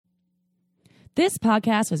This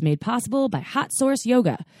podcast was made possible by Hot Source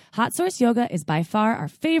Yoga. Hot Source Yoga is by far our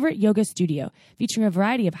favorite yoga studio, featuring a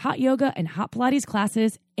variety of hot yoga and hot Pilates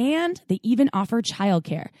classes, and they even offer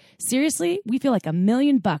childcare. Seriously, we feel like $1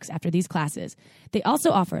 million after these classes. They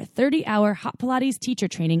also offer a 30-hour hot Pilates teacher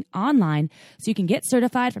training online, so you can get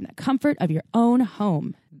certified from the comfort of your own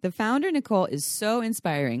home. The founder, Nicole, is so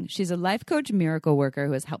inspiring. She's a life coach miracle worker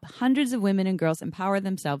who has helped hundreds of women and girls empower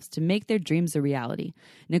themselves to make their dreams a reality.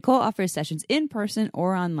 Nicole offers sessions in person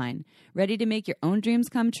or online. Ready to make your own dreams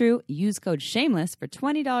come true? Use code SHAMELESS for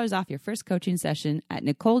 $20 off your first coaching session at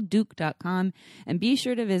NicoleDuke.com, and be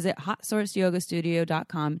sure to visit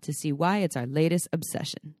HotSourceYogaStudio.com to see why it's our latest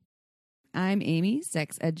obsession. I'm Amy,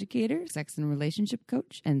 sex educator, sex and relationship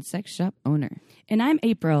coach, and sex shop owner. And I'm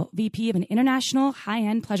April, VP of an international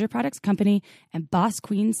high-end pleasure products company and boss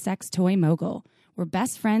queen sex toy mogul. We're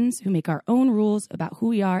best friends who make our own rules about who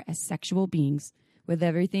we are as sexual beings. With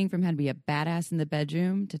everything from how to be a badass in the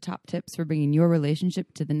bedroom to top tips for bringing your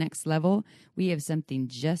relationship to the next level, we have something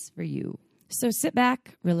just for you. So sit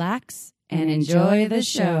back, relax, and enjoy the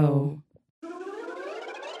show.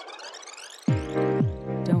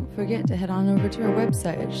 Don't forget to head on over to our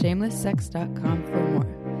website at shamelesssex.com for more.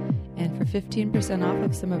 And for 15% off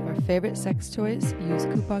of some of our favorite sex toys, use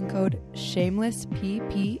coupon code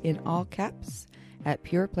SHAMELESSPP in all caps at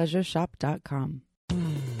purepleasureshop.com.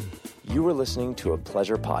 You are listening to a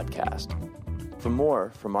pleasure podcast. For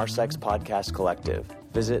more from our sex podcast collective,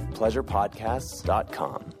 visit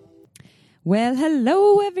pleasurepodcasts.com. Well,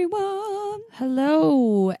 hello, everyone.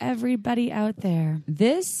 Hello, everybody out there.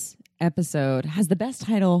 This episode has the best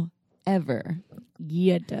title ever.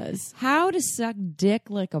 Yeah, it does. How to suck dick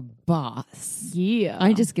like a boss. Yeah.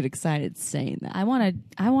 I just get excited saying that. I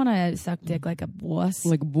wanna suck dick like a boss.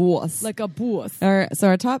 Like a boss. Like a boss. So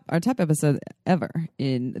our top episode ever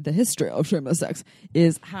in the history of shameless sex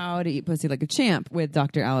is How to Eat Pussy Like a Champ with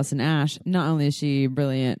Dr. Allison Ash. Not only is she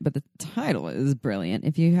brilliant, but the title is brilliant.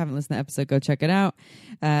 If you haven't listened to the episode, go check it out.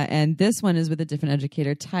 And this one is with a different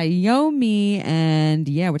educator, Tyomi. And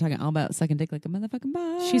yeah, we're talking all about sucking dick like a motherfucking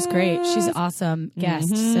boss. She's great. She's an awesome guest.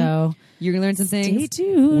 So you're gonna learn some things. Stay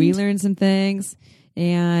tuned. We learned some things.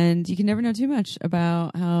 And you can never know too much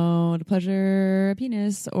about how to pleasure a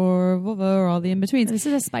penis or vulva or all the in-betweens. This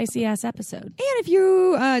is a spicy-ass episode. And if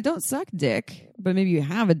you don't suck dick, but maybe you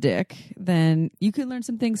have a dick, then you could learn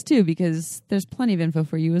some things too, because there's plenty of info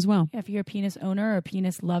for you as well. Yeah, if you're a penis owner or a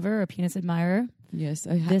penis lover or a penis admirer, yes,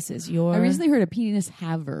 this is your... I recently heard a penis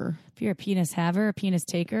haver. If you're a penis haver, a penis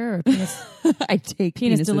taker, or a penis... I take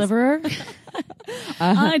penis penises. Deliverer.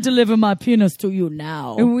 I deliver my penis to you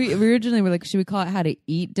now. And we originally were like, should we call it How to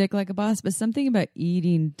Eat Dick Like a Boss? But something about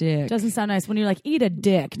eating dick doesn't sound nice when you like eat a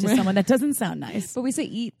dick to someone. That doesn't sound nice. But we say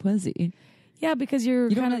eat pussy. Yeah, because you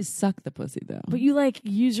don't really suck the pussy though. But you like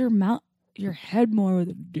use your mouth, your head more with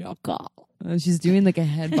a dick. She's doing like a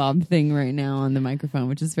head bob thing right now on the microphone,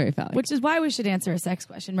 which is very phallic. Which is why we should answer a sex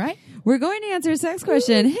question, right? We're going to answer a sex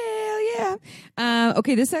question. Hell yeah.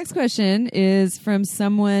 Okay, this sex question is from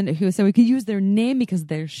someone who said we could use their name because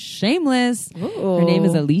they're shameless. Ooh. Her name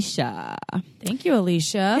is Alicia. Thank you,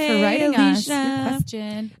 Alicia, Hey, for writing us Alicia. your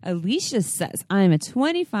question. Alicia says, I'm a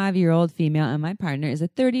 25-year-old female and my partner is a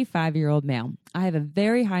 35-year-old male. I have a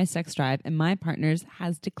very high sex drive and my partner's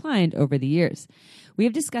has declined over the years. We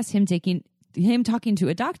have discussed him talking to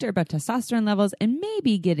a doctor about testosterone levels and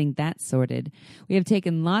maybe getting that sorted. We have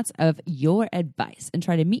taken lots of your advice and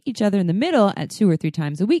try to meet each other in the middle at 2 or 3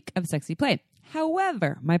 times a week of sexy play.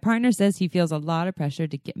 However, my partner says he feels a lot of pressure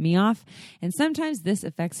to get me off, and sometimes this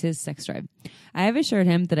affects his sex drive. I have assured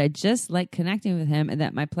him that I just like connecting with him and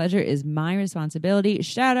that my pleasure is my responsibility.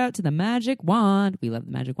 Shout out to the magic wand. We love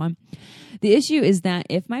the magic wand. The issue is that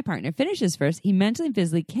if my partner finishes first, he mentally and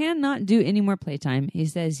physically cannot do any more playtime. He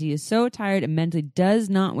says he is so tired and mentally does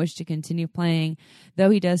not wish to continue playing, though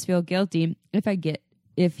he does feel guilty if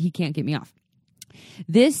he can't get me off.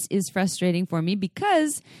 This is frustrating for me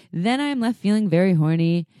because then I am left feeling very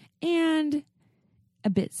horny and a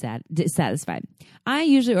bit satisfied. I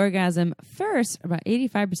usually orgasm first about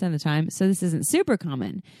 85% of the time, so this isn't super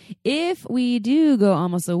common. If we do go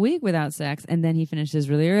almost a week without sex and then he finishes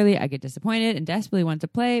really early, I get disappointed and desperately want to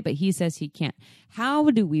play, but he says he can't. How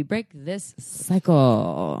do we break this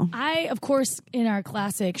cycle? I, of course, in our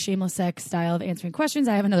classic shameless sex style of answering questions,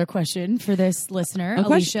 I have another question for this listener,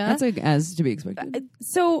 Alicia. That's like as to be expected.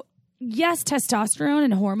 So, yes, testosterone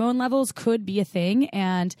and hormone levels could be a thing,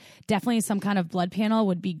 and definitely some kind of blood panel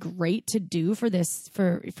would be great to do for this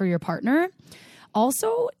for your partner.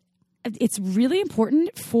 Also, it's really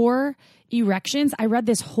important for erections. I read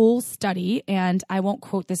this whole study, and I won't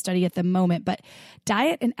quote the study at the moment, but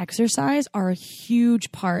diet and exercise are a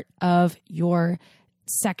huge part of your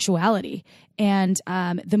sexuality. And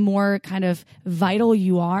the more kind of vital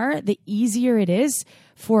you are, the easier it is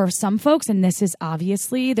for some folks. And this is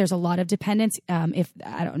obviously, there's a lot of dependence. If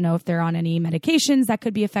I don't know if they're on any medications that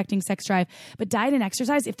could be affecting sex drive, but diet and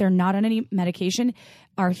exercise, if they're not on any medication,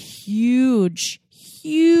 are huge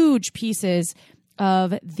pieces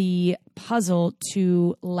of the puzzle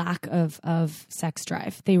to lack of sex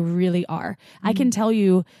drive. They really are. Mm-hmm. I can tell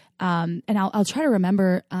you, and I'll try to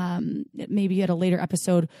remember maybe at a later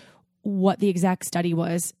episode what the exact study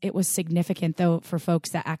was. It was significant, though, for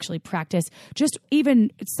folks that actually practice just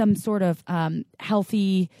even some sort of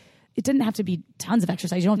healthy. It didn't have to be tons of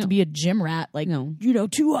exercise. You don't have to be a gym rat,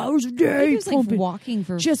 2 hours a day. Just like walking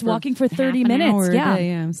for 30 minutes.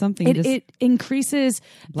 Yeah, something. It increases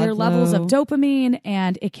their levels of dopamine,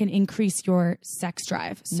 and it can increase your sex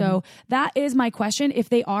drive. So that is my question. If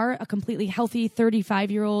they are a completely healthy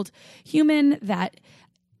 35-year-old human that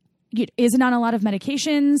isn't on a lot of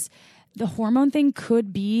medications, the hormone thing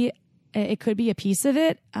could be a piece of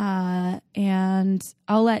it. And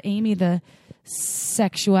I'll let Amy, the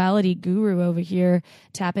sexuality guru over here,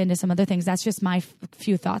 tap into some other things. That's just my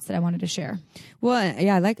few thoughts that I wanted to share. Well,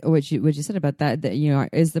 yeah, I like what you said about that. That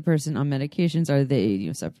is the person on medications? Are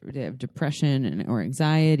they suffer? They have depression or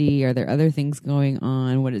anxiety? Are there other things going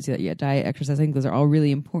on? What is that? Yeah, diet, exercise. I think those are all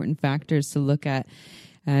really important factors to look at.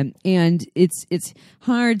 And it's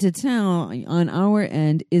hard to tell on our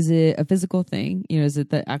end. Is it a physical thing? Is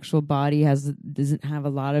it the actual body doesn't have a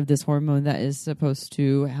lot of this hormone that is supposed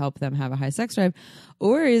to help them have a high sex drive,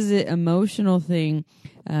 or is it emotional thing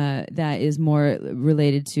that is more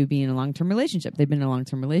related to being in a long-term relationship? They've been in a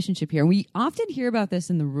long-term relationship here. And we often hear about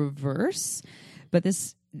this in the reverse, but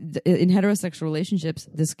in heterosexual relationships,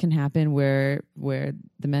 this can happen where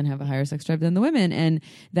the men have a higher sex drive than the women, and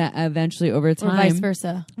that eventually over time, or vice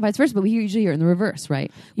versa. But we usually hear it in the reverse, right?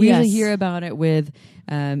 We usually hear about it with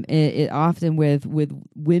it often with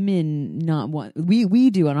women not want. We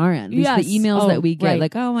do on our end. Yes. The emails that we get,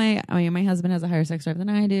 right. my husband has a higher sex drive than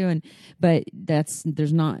I do, but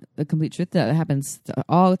there's not a complete truth that happens to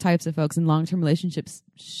all types of folks in long-term relationships.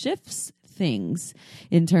 Shifts things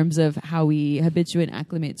in terms of how we habituate and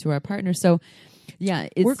acclimate to our partner. So yeah,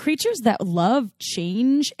 we're creatures that love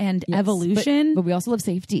change and evolution, but we also love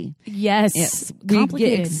safety. Yes. We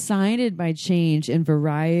get excited by change and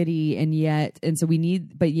variety, and yet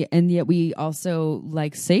we also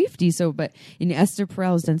like safety. So, but Esther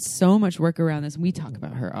Perel has done so much work around this. We talk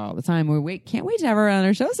about her all the time. Can't wait to have her on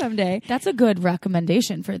our show someday. That's a good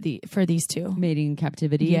recommendation for these two. Mating in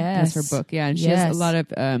Captivity. Yes, that's her book. Yeah, and she has a lot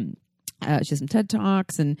of. She has some TED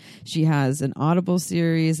Talks, and she has an Audible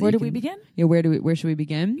series. Where do we begin? Yeah, where should we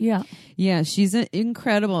begin? Yeah, she's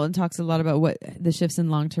incredible and talks a lot about what the shifts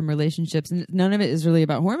in long-term relationships, and none of it is really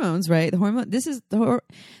about hormones, right? This is the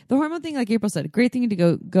hormone thing. Like April said, a great thing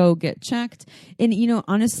to go get checked. And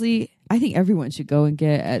honestly, I think everyone should go and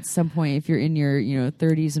get at some point if you're in your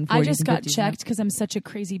 30s and 40s. I just got checked because I'm such a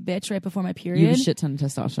crazy bitch right before my period. You have a shit ton of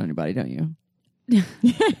testosterone in your body, don't you?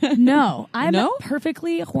 No, I'm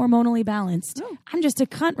perfectly hormonally balanced. Oh. I'm just a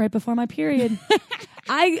cunt right before my period.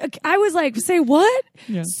 I was like, say what?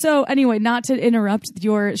 Yeah. So anyway, not to interrupt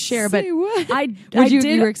your share, but what?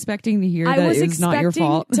 You were expecting to hear that it was not your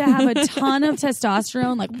fault. To have a ton of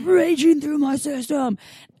testosterone like raging through my system.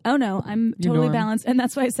 Oh no, I'm totally balanced. And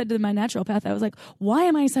that's why I said to my naturopath, I was like, why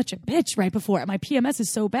am I such a bitch right before? My PMS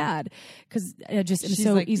is so bad because I just am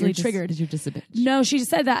so easily triggered. You're just a bitch. No, she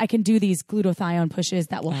said that I can do these glutathione pushes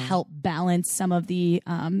that will help balance some of the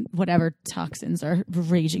whatever toxins are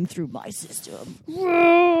raging through my system.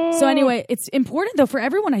 So anyway, it's important though for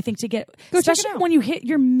everyone, I think, to get, especially when you hit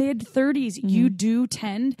your mid 30s, you do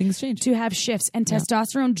tend things change to have shifts, and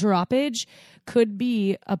testosterone droppage could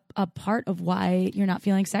be a part of why you're not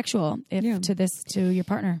feeling sexual to your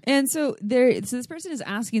partner. And so this person is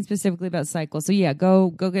asking specifically about cycles. So yeah,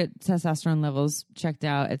 go get testosterone levels checked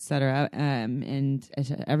out, etc. And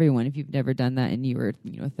everyone, if you've never done that and you were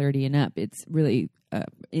 30 and up, it's really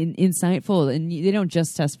insightful. And they don't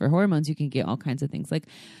just test for hormones. You can get all kinds of things like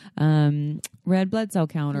red blood cell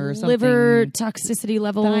count or something, liver toxicity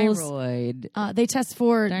levels, thyroid. They test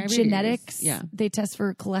for diabetes. Genetics. Yeah, they test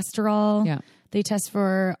for cholesterol. Yeah, they test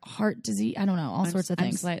for heart disease. I don't know, all sorts of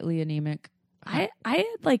things. I'm slightly anemic. I had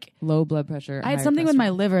like low blood pressure. I had high something with my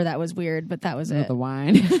cholesterol. liver that was weird, but that was Not it. the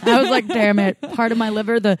wine. I was like, damn it. Part of my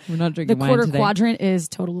liver, We're not drinking the wine quarter today. quadrant is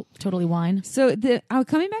totally wine. So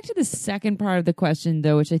coming back to the second part of the question,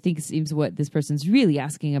 though, which I think seems what this person's really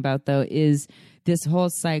asking about, though, is this whole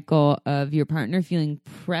cycle of your partner feeling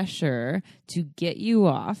pressure to get you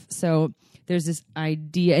off. So there's this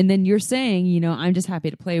idea, and then you're saying, you know, I'm just happy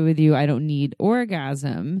to play with you. I don't need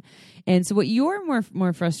orgasm. And so what you're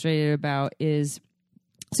more frustrated about is,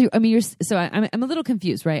 so I mean, I'm a little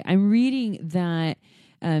confused, right? I'm reading that.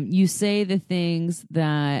 You say the things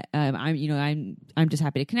that I'm just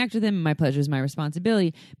happy to connect with him. My pleasure is my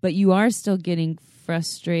responsibility. But you are still getting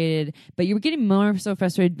frustrated. But you're getting more so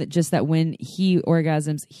frustrated that just that when he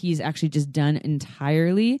orgasms, he's actually just done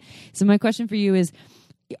entirely. So my question for you is: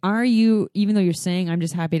 are you, even though you're saying I'm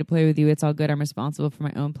just happy to play with you, it's all good, I'm responsible for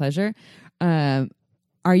my own pleasure?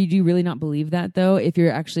 Do you really not believe that, though, if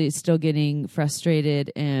you're actually still getting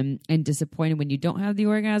frustrated and disappointed when you don't have the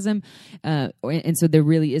orgasm? And so there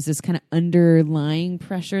really is this kind of underlying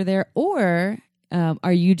pressure there? Or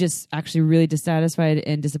are you just actually really dissatisfied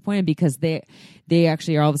and disappointed because they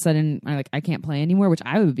actually are all of a sudden are like, I can't play anymore, which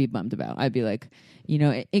I would be bummed about. I'd be like, you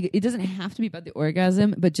know, it doesn't have to be about the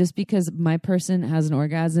orgasm, but just because my person has an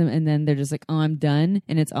orgasm and then they're just like, oh, I'm done,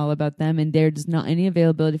 and it's all about them, and there's not any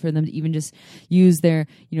availability for them to even just use their,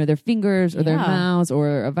 you know, their fingers or their mouths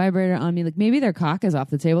or a vibrator on me. Like maybe their cock is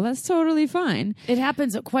off the table. That's totally fine. It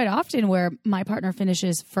happens quite often where my partner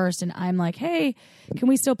finishes first and I'm like, hey, can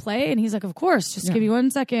we still play? And he's like, of course, just give me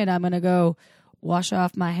 1 second. I'm going to go wash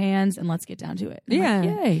off my hands and let's get down to it. And I'm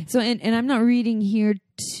like, yay. So, and I'm not reading here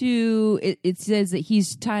too. It says that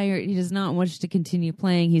he's tired. He does not want to continue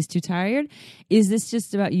playing. He's too tired. Is this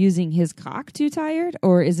just about using his cock too tired?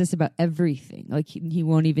 Or is this about everything? Like he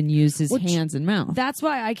won't even use his hands and mouth. That's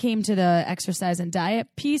why I came to the exercise and diet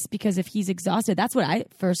piece, because if he's exhausted, that's what I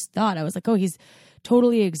first thought. I was like, oh, he's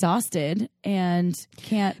totally exhausted and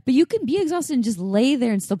can't. But you can be exhausted and just lay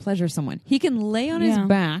there and still pleasure someone. He can lay on his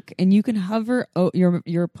back and you can hover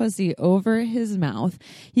your pussy over his mouth.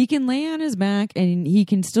 He can lay on his back and he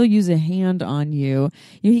can still use a hand on you.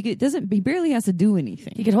 You know, he barely has to do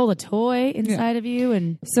anything. He could hold a toy inside of you.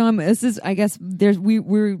 And so this is, I guess, we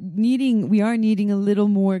are needing a little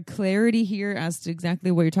more clarity here as to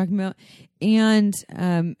exactly what you're talking about. And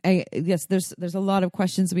I guess there's a lot of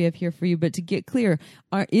questions we have here for you, but to get clear,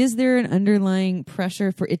 is there an underlying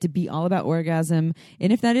pressure for it to be all about orgasm?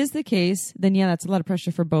 And if that is the case, then that's a lot of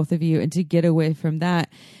pressure for both of you, and to get away from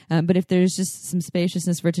that. But if there's just some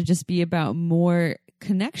spaciousness for it to just be about more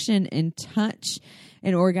connection and touch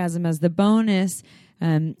and orgasm as the bonus,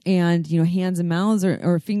 and you know, hands and mouths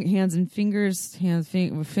or hands and fingers,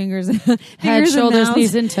 fingers, head, shoulders,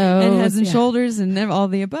 knees, and toes, and heads and shoulders, and all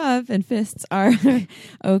the above, and fists are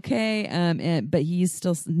okay. But he's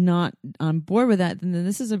still not on board with that. And then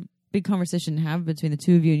this is a big conversation to have between the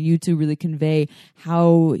two of you, and you two really convey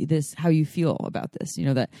how you feel about this. You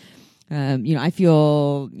know that. You know, I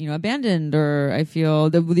feel, you know, abandoned, or I feel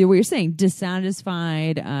what you're saying,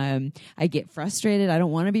 dissatisfied. I get frustrated. I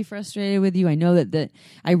don't want to be frustrated with you. I know that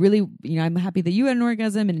I really, you know, I'm happy that you had an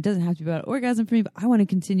orgasm, and it doesn't have to be about orgasm for me, but I want to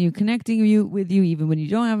continue connecting with you even when you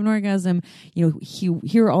don't have an orgasm. You know,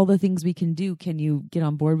 here are all the things we can do. Can you get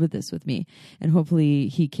on board with this with me? And hopefully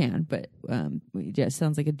he can. But it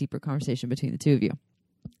sounds like a deeper conversation between the two of you.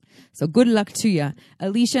 So good luck to you.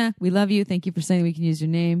 Alicia, we love you. Thank you for saying we can use your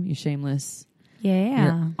name. You're shameless. Yeah.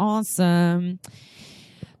 You're awesome.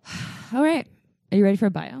 All right. Are you ready for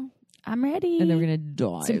a bio? I'm ready. And then we're going to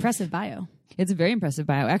dive. It's an impressive bio. It's a very impressive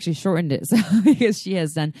bio. I actually shortened it because she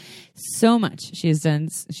has done so much. She's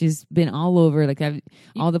been all over, like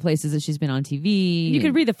all the places that she's been on TV. You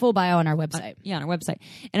could read the full bio on our website. On our website.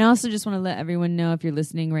 And I also just want to let everyone know, if you're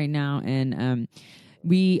listening right now, and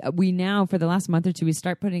we now, for the last month or two, we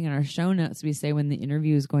start putting in our show notes, we say when the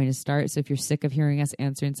interview is going to start. So if you're sick of hearing us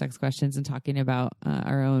answering sex questions and talking about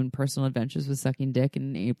our own personal adventures with sucking dick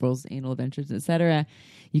and April's anal adventures, etc.,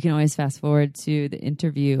 you can always fast forward to the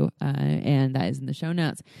interview, and that is in the show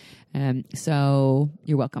notes. So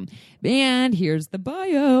you're welcome. And here's the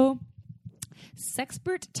bio.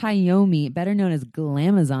 Sexpert Tyomi, better known as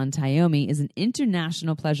Glamazon Tyomi, is an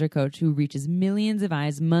international pleasure coach who reaches millions of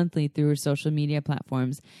eyes monthly through her social media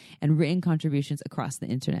platforms and written contributions across the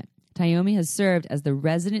internet. Tyomi has served as the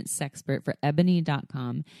resident sexpert for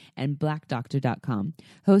Ebony.com and BlackDoctor.com,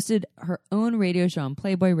 hosted her own radio show on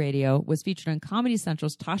Playboy Radio, was featured on Comedy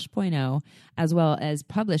Central's Tosh.0, as well as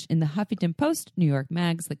published in the Huffington Post, New York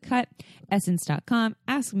Mags, The Cut, Essence.com,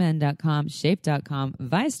 AskMen.com, Shape.com,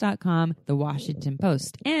 Vice.com, The Washington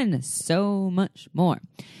Post, and so much more.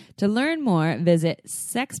 To learn more, visit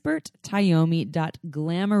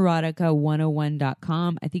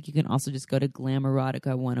sexperttyomi.glamoerotica101.com. I think you can also just go to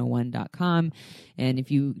glamoerotica101.com. And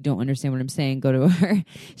if you don't understand what I'm saying, go to our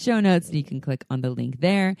show notes and you can click on the link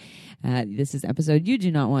there. This is an episode you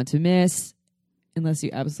do not want to miss unless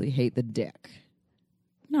you absolutely hate the dick.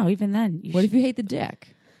 No, even then. What if you hate the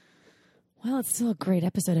dick? Well, it's still a great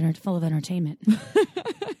episode full of entertainment.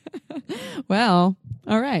 Well,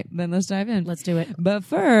 all right, then let's dive in. Let's do it. But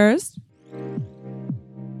first,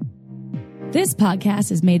 this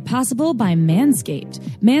podcast is made possible by Manscaped.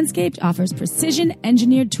 Manscaped offers precision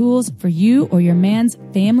engineered tools for you or your man's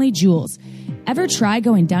family jewels. Ever try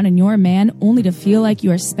going down on your man only to feel like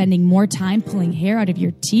you are spending more time pulling hair out of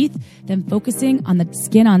your teeth than focusing on the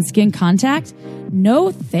skin-on-skin contact?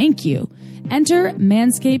 No, thank you. Enter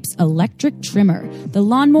Manscaped's electric trimmer, the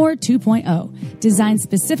Lawnmower 2.0, designed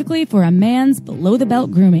specifically for a man's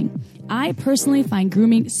below-the-belt grooming. I personally find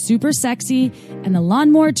grooming super sexy, and the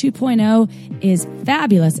Lawnmower 2.0 is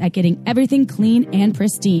fabulous at getting everything clean and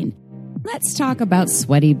pristine. let's talk about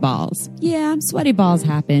sweaty balls. Yeah, sweaty balls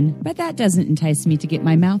happen, but that doesn't entice me to get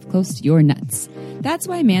my mouth close to your nuts. That's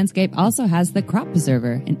why Manscaped also has the Crop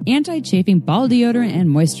Preserver, an anti-chafing ball deodorant and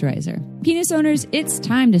moisturizer. Penis owners, it's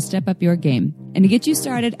time to step up your game. And to get you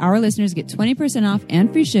started, our listeners get 20% off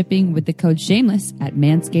and free shipping with the code SHAMELESS at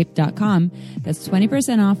manscaped.com. That's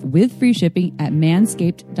 20% off with free shipping at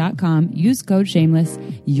manscaped.com. Use code SHAMELESS.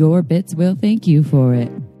 Your bits will thank you for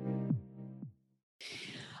it.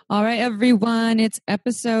 All right, everyone, it's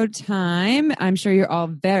episode time. I'm sure you're all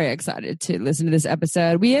very excited to listen to this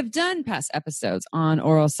episode. We have done past episodes on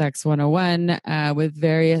Oral Sex 101 with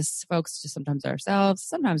various folks, just sometimes ourselves,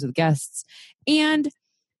 sometimes with guests. And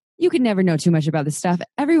you can never know too much about this stuff.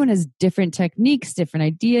 Everyone has different techniques, different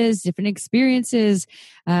ideas, different experiences.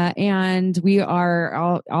 And we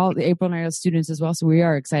are all April and I are students as well. So we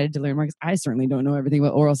are excited to learn more because I certainly don't know everything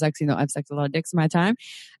about oral sex. You know, I've sexed a lot of dicks in my time.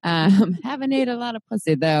 Haven't ate a lot of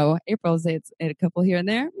pussy though. April's ate a couple here and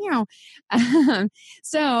there. Meow.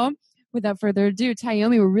 So without further ado,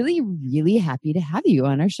 Tyomi, we're really, really happy to have you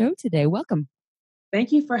on our show today. Welcome.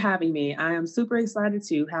 Thank you for having me. I am super excited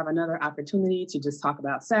to have another opportunity to just talk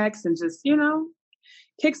about sex and just,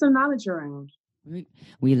 kick some knowledge around.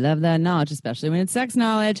 We love that knowledge, especially when it's sex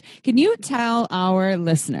knowledge. Can you tell our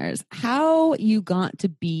listeners how you got to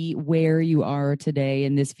be where you are today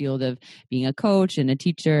in this field of being a coach and a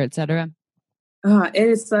teacher, etc.?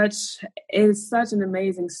 It is such an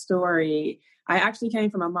amazing story. I actually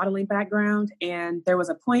came from a modeling background, and there was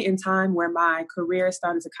a point in time where my career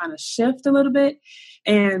started to kind of shift a little bit.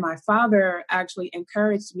 And my father actually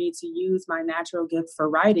encouraged me to use my natural gift for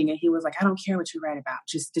writing. And he was like, I don't care what you write about,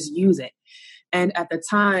 just use it. And at the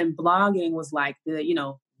time, blogging was like the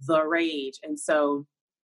rage. And so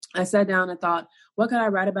I sat down and thought, what could I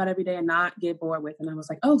write about every day and not get bored with? And I was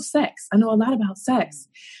like, oh, sex. I know a lot about sex.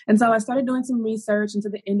 And so I started doing some research into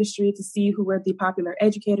the industry to see who were the popular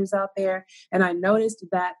educators out there. And I noticed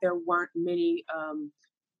that there weren't many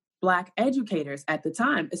Black educators at the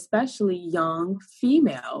time, especially young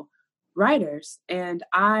female writers. And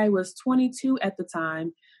I was 22 at the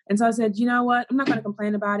time. And so I said, you know what? I'm not going to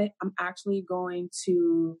complain about it. I'm actually going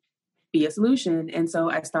to be a solution. And so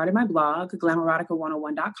I started my blog,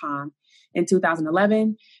 glamoerotica101.com in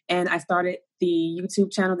 2011. And I started the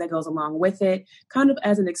YouTube channel that goes along with it, kind of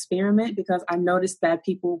as an experiment, because I noticed that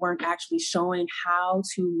people weren't actually showing how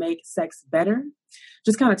to make sex better,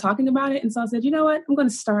 just kind of talking about it. And so I said, you know what, I'm going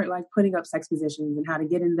to start like putting up sex positions and how to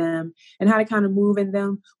get in them and how to kind of move in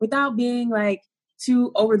them without being like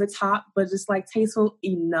too over the top, but just like tasteful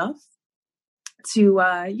enough to,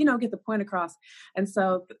 get the point across. And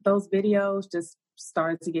so those videos just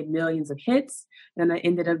started to get millions of hits. And I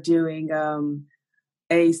ended up doing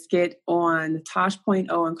a skit on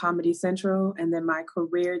Tosh.0 on Comedy Central. And then my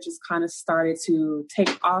career just kind of started to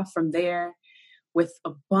take off from there with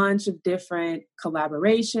a bunch of different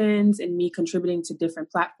collaborations and me contributing to different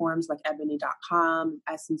platforms like ebony.com,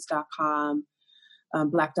 essence.com,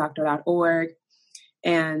 blackdoctor.org.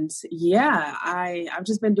 And yeah, I've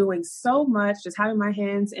just been doing so much, just having my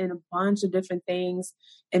hands in a bunch of different things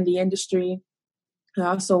in the industry. I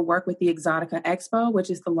also work with the Exotica Expo, which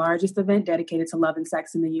is the largest event dedicated to love and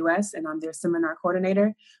sex in the U.S., and I'm their seminar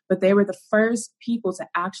coordinator. But they were the first people to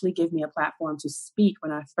actually give me a platform to speak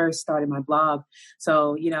when I first started my blog.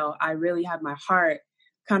 So, I really have my heart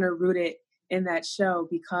kind of rooted in that show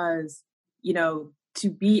because, to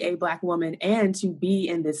be a Black woman and to be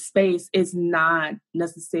in this space is not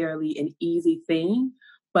necessarily an easy thing.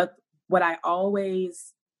 But what I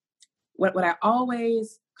always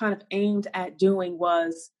kind of aimed at doing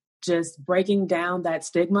was just breaking down that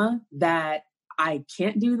stigma that I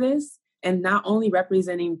can't do this. And not only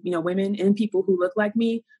representing, women and people who look like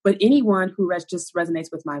me, but anyone who just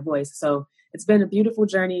resonates with my voice. So it's been a beautiful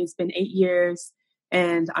journey. It's been 8 years,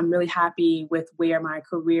 and I'm really happy with where my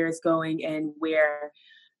career is going and where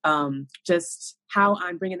just how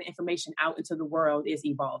I'm bringing the information out into the world is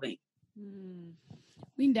evolving.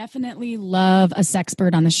 We definitely love a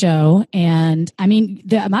sexpert on the show. And I mean,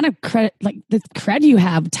 the amount of credit, like the cred you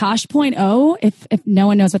have, Tosh.0, if no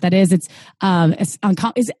one knows what that is, it's on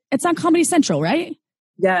Comedy Central, right?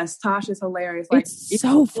 Yes, Tosh is hilarious. It's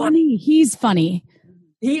so funny. He's funny.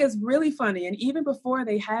 He is really funny. And even before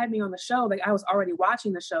they had me on the show, like I was already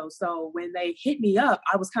watching the show. So when they hit me up,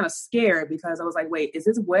 I was kind of scared because I was like, wait, is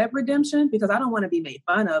this web redemption? Because I don't want to be made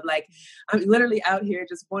fun of. Like, I'm literally out here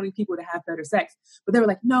just wanting people to have better sex. But they were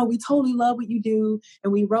like, no, we totally love what you do.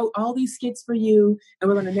 And we wrote all these skits for you. And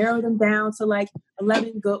we're going to narrow them down to like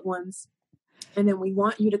 11 good ones. And then we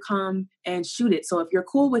want you to come and shoot it. So if you're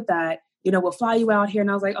cool with that, we'll fly you out here.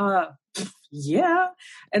 And I was like, yeah.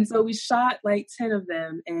 And so we shot like 10 of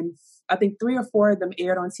them, and I think 3 or 4 of them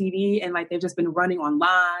aired on TV, and like they've just been running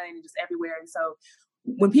online and just everywhere. And so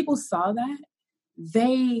when people saw that,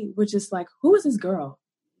 they were just like, who is this girl?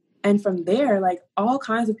 And from there, like all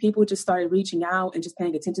kinds of people just started reaching out and just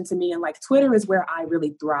paying attention to me. And like Twitter is where I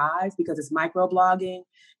really thrive because it's microblogging,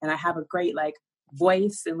 and I have a great like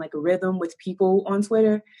voice and like a rhythm with people on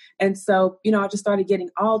Twitter. And so, I just started getting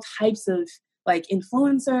all types of like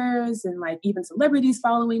influencers and like even celebrities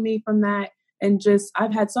following me from that. And just,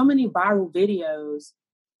 I've had so many viral videos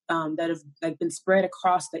that have like been spread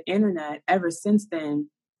across the internet ever since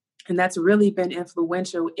then. And that's really been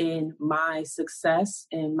influential in my success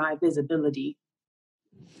and my visibility.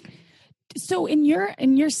 So in your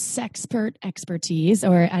sexpert expertise,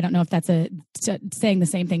 or I don't know if that's saying the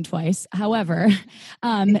same thing twice. However,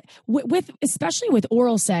 especially with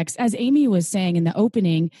oral sex, as Amy was saying in the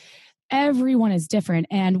opening, everyone is different,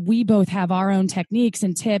 and we both have our own techniques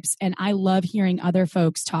and tips. And I love hearing other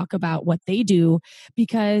folks talk about what they do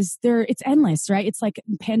because it's endless, right? It's like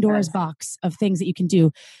Pandora's box of things that you can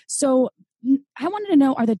do. So I wanted to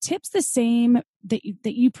know, are the tips the same that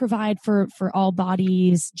you provide for all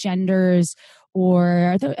bodies, genders,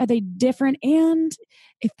 or are they different? And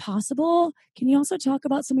if possible, can you also talk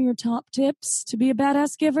about some of your top tips to be a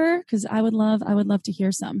badass giver? Because I would love to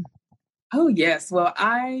hear some. Oh, yes. Well,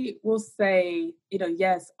 I will say,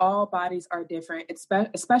 yes, all bodies are different,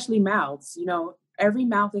 especially mouths. Every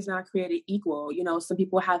mouth is not created equal. Some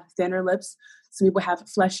people have thinner lips. Some people have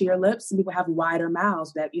fleshier lips. Some people have wider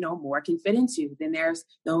mouths that, more can fit into. Then there's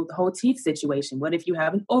the whole teeth situation. What if you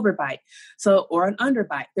have an overbite? Or an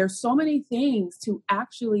underbite? There's so many things to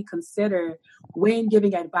actually consider when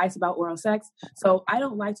giving advice about oral sex. So I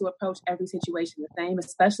don't like to approach every situation the same,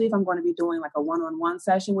 especially if I'm going to be doing like a one-on-one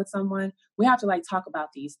session with someone. We have to like talk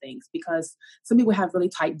about these things because some people have really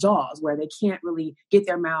tight jaws where they can't really get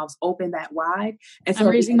their mouths open that wide. And so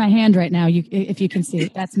I'm raising my hand right now. If you can see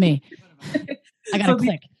it, that's me. I got to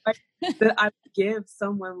click. That I would give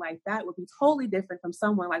someone like that would be totally different from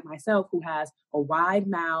someone like myself who has a wide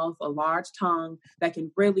mouth, a large tongue that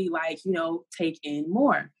can really take in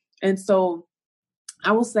more. And so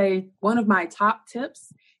I will say one of my top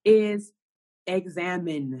tips is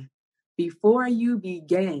examine before you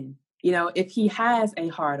begin. If he has a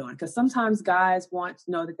hard on, because sometimes guys want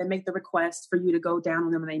to know that they make the request for you to go down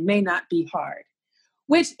on them and they may not be hard,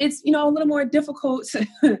 which it's, a little more difficult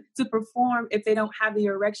to perform if they don't have the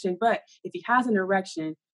erection. But if he has an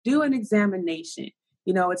erection, do an examination.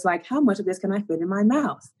 It's like, how much of this can I fit in my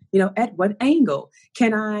mouth? At what angle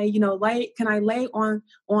can I lay on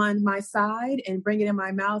my side and bring it in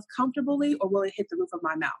my mouth comfortably, or will it hit the roof of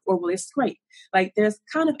my mouth, or will it scrape? Like there's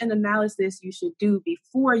kind of an analysis you should do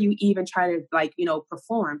before you even try to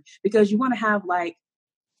perform, because you want to have like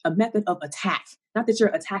a method of attack. Not that you're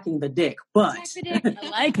attacking the dick, but I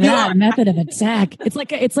like that method of attack. It's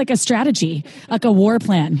like a strategy, like a war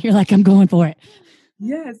plan. You're like, I'm going for it.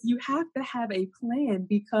 Yes, you have to have a plan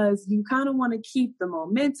because you kind of want to keep the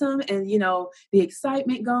momentum and, the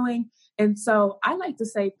excitement going. And so I like to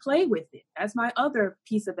say, play with it. That's my other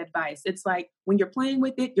piece of advice. It's like when you're playing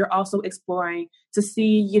with it, you're also exploring to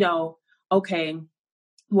see, okay,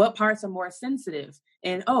 what parts are more sensitive?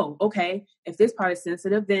 And, okay, if this part is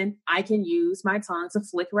sensitive, then I can use my tongue to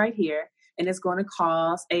flick right here. And it's going to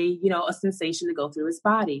cause a sensation to go through his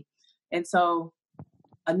body. And so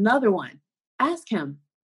another one. Ask him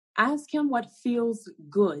what feels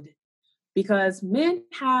good, because men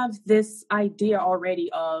have this idea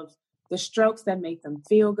already of the strokes that make them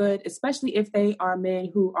feel good, especially if they are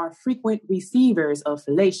men who are frequent receivers of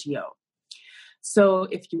fellatio. So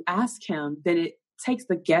if you ask him, then it takes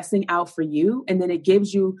the guessing out for you, and then it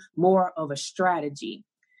gives you more of a strategy.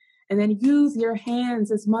 And then use your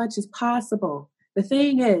hands as much as possible. The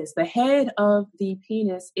thing is, the head of the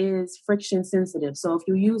penis is friction sensitive. So if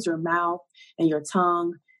you use your mouth and your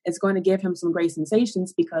tongue, it's going to give him some great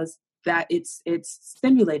sensations because that it's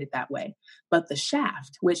stimulated that way. But the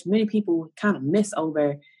shaft, which many people kind of miss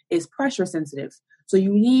over, is pressure sensitive. So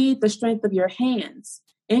you need the strength of your hands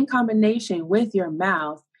in combination with your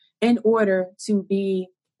mouth in order to be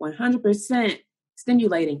 100%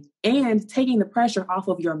 stimulating and taking the pressure off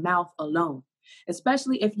of your mouth alone,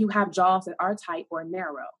 especially if you have jaws that are tight or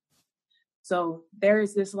narrow. So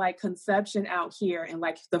there's this like conception out here in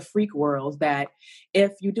like the freak world that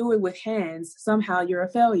if you do it with hands, somehow you're a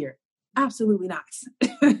failure. Absolutely not.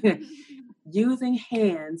 Using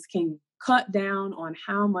hands can cut down on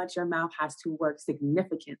how much your mouth has to work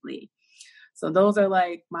significantly. So those are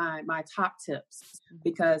like my top tips,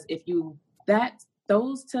 because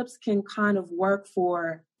those tips can kind of work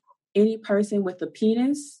for any person with a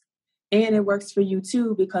penis, and it works for you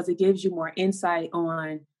too, because it gives you more insight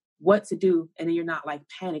on what to do, and then you're not like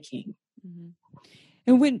panicking. Mm-hmm.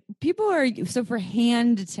 And when people so for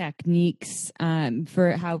hand techniques,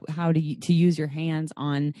 for how to use your hands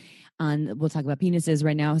on, we'll talk about penises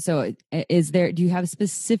right now. So do you have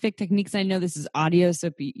specific techniques? I know this is audio, so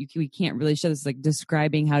we can't really show this, like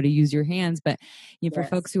describing how to use your hands, but for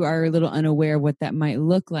folks who are a little unaware what that might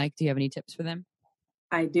look like, do you have any tips for them?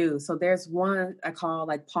 I do. So there's one I call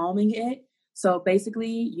like palming it. So basically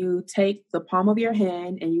you take the palm of your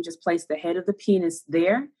hand and you just place the head of the penis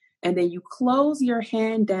there, and then you close your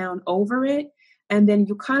hand down over it, and then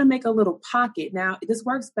you kind of make a little pocket. Now, this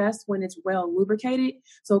works best when it's well lubricated.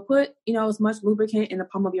 So put, as much lubricant in the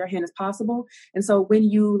palm of your hand as possible. And so when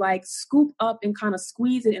you like scoop up and kind of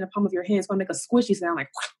squeeze it in the palm of your hand, it's going to make a squishy sound like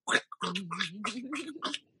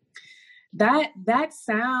that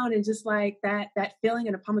sound, and just like that feeling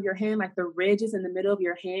in the palm of your hand, like the ridges in the middle of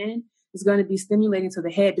your hand, is going to be stimulating to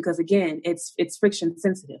the head, because again, it's friction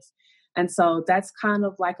sensitive. And so that's kind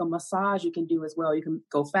of like a massage you can do as well. You can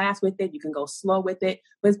go fast with it. You can go slow with it.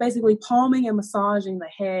 But it's basically palming and massaging the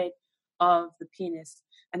head of the penis.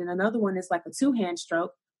 And then another one is like a 2-hand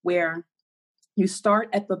stroke, where you start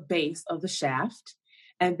at the base of the shaft,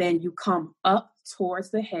 and then you come up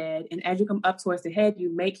towards the head. And as you come up towards the head,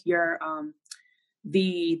 you make your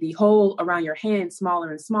the hole around your hand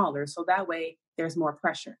smaller and smaller. So that way there's more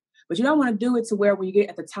pressure. But you don't want to do it to where when you get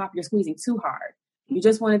at the top, you're squeezing too hard. You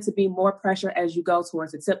just want it to be more pressure as you go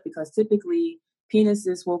towards the tip, because typically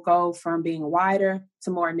penises will go from being wider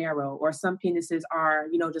to more narrow, or some penises are,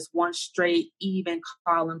 just one straight, even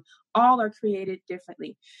column. All are created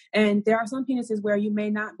differently. And there are some penises where you may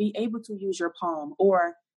not be able to use your palm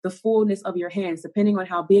or the fullness of your hands, depending on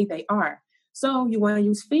how big they are. So you want to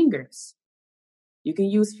use fingers. You can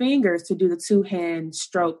use fingers to do the 2-hand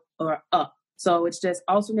stroke or up. So it's just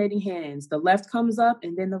alternating hands. The left comes up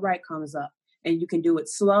and then the right comes up. And you can do it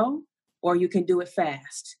slow or you can do it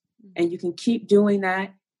fast. And you can keep doing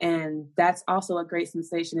that. And that's also a great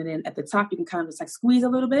sensation. And then at the top, you can kind of just like squeeze a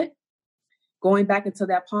little bit, going back into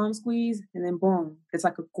that palm squeeze, and then boom. It's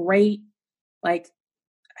like a great like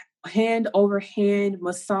hand over hand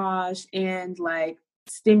massage and like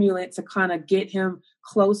stimulant to kind of get him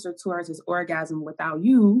closer towards his orgasm without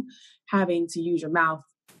you having to use your mouth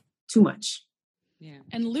too much. Yeah.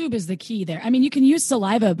 And lube is the key there. I mean, you can use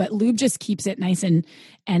saliva, but lube just keeps it nice and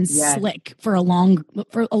slick for a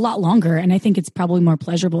lot longer. And I think it's probably more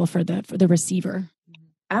pleasurable for the receiver.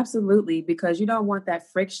 Absolutely, because you don't want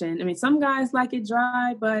that friction. I mean, some guys like it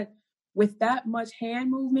dry, but with that much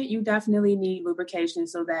hand movement, you definitely need lubrication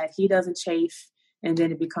so that he doesn't chafe and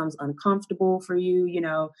then it becomes uncomfortable for you.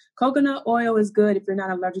 Coconut oil is good if you're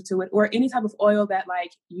not allergic to it, or any type of oil that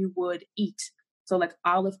like you would eat. So like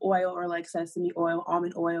olive oil or like sesame oil,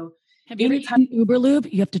 almond oil. Have you ever eaten Uber Lube?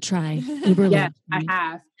 You have to try Uber Lube. Yeah, I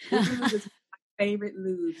have. Uber Lube is my favorite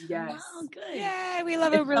lube. Yes. Oh, good. Yeah, we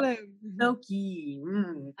love Uber Lube. Silky.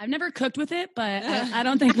 I've never cooked with it, but I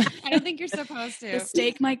don't think you're supposed to. The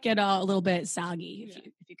steak might get a little bit soggy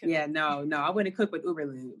if you cook. Yeah, no, I wouldn't cook with Uber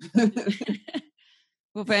Lube.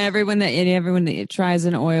 Well, for everyone that tries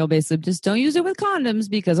an oil-based lube, just don't use it with condoms,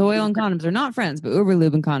 because oil and condoms are not friends, but Uber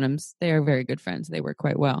Lube and condoms, they are very good friends. They work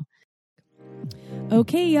quite well.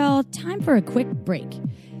 Okay, y'all, time for a quick break.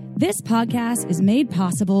 This podcast is made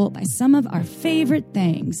possible by some of our favorite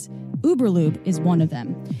things. Uber Lube is one of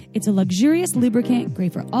them. It's a luxurious lubricant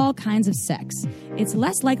great for all kinds of sex. It's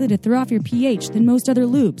less likely to throw off your pH than most other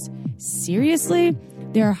lubes. Seriously?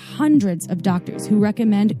 There are hundreds of doctors who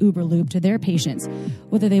recommend Uber Lube to their patients,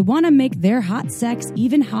 whether they want to make their hot sex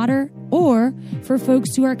even hotter or for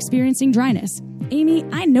folks who are experiencing dryness. Amy,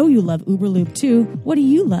 I know you love Uberlube too. What do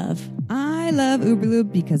you love? I love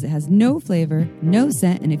Uberlube because it has no flavor, no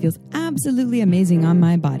scent, and it feels absolutely amazing on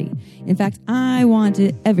my body. In fact, I want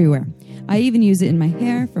it everywhere. I even use it in my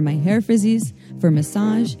hair for my hair frizzies, for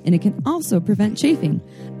massage, and it can also prevent chafing.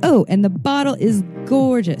 Oh, and the bottle is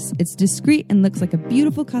gorgeous. It's discreet and looks like a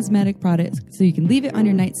beautiful cosmetic product, so you can leave it on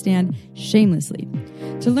your nightstand shamelessly.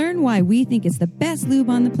 To learn why we think it's the best lube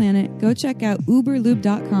on the planet, go check out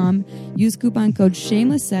uberlube.com. Use coupon code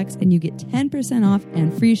SHAMELESSSEX and you get 10% off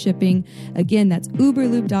and free shipping. Again, that's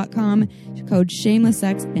uberlube.com, code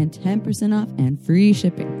SHAMELESSSEX and 10% off and free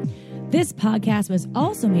shipping. This podcast was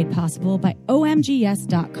also made possible by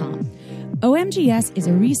OMGS.com. OMGS is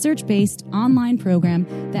a research-based online program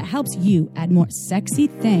that helps you add more sexy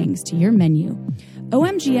things to your menu.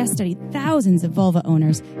 OMGS studied thousands of vulva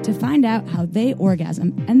owners to find out how they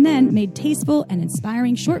orgasm and then made tasteful and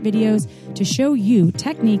inspiring short videos to show you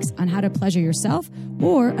techniques on how to pleasure yourself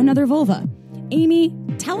or another vulva. Amy,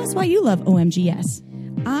 tell us why you love OMGS.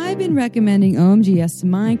 I've been recommending OMGS to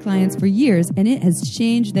my clients for years, and it has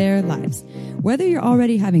changed their lives. Whether you're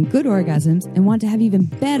already having good orgasms and want to have even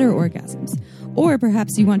better orgasms, or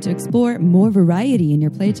perhaps you want to explore more variety in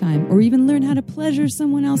your playtime, or even learn how to pleasure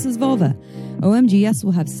someone else's vulva, OMGS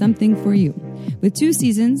will have something for you. With 2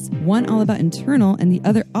 seasons, one all about internal and the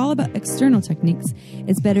other all about external techniques,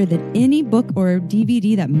 it's better than any book or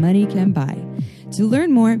DVD that money can buy. To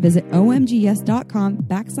learn more, visit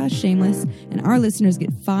omgs.com/shameless, and our listeners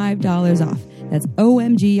get $5 off. That's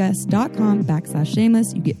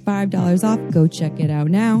omgs.com/shameless. You get $5 off. Go check it out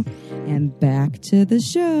now. And back to the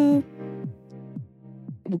show.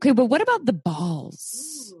 Okay, but what about the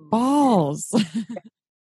balls? Balls.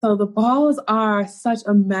 So the balls are such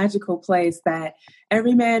a magical place that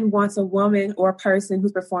every man wants a woman or a person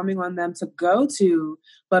who's performing on them to go to,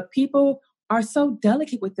 but people are so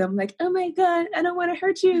delicate with them, like, oh my God, I don't want to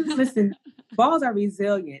hurt you. Listen, balls are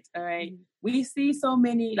resilient, all right? We see so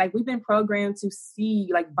many, like, we've been programmed to see,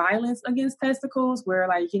 like, violence against testicles where,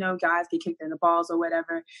 like, you know, guys get kicked in the balls or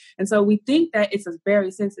whatever. And so we think that it's a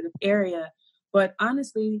very sensitive area, but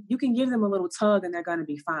honestly, you can give them a little tug and they're going to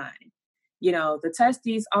be fine. You know, the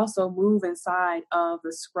testes also move inside of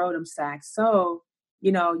the scrotum sac. So,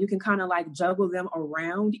 you know, you can kind of like juggle them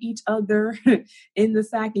around each other in the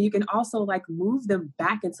sac. And you can also like move them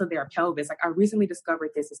back into their pelvis. Like I recently discovered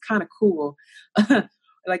this. It's kind of cool.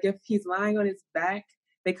 Like if he's lying on his back,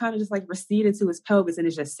 they kind of just like recede into his pelvis and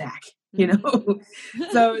it's just sac, you know?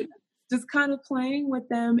 So just kind of playing with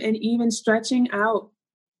them and even stretching out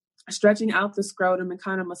the scrotum and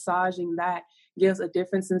kind of massaging that gives a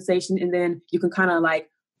different sensation. And then you can kind of like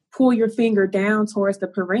pull your finger down towards the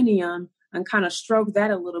perineum and kind of stroke that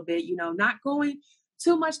a little bit, you know, not going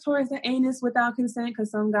too much towards the anus without consent, because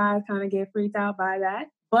some guys kind of get freaked out by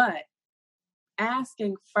that. But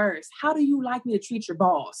asking first, how do you like me to treat your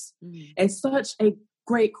balls? It's such a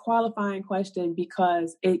great qualifying question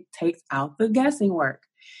because it takes out the guessing work.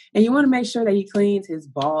 And you want to make sure that he cleans his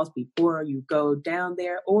balls before you go down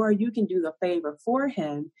there, or you can do the favor for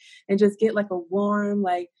him and just get like a warm,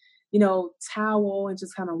 like, you know, towel and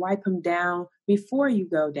just kind of wipe him down before you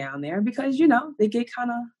go down there because, you know, they get kind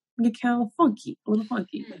of funky, a little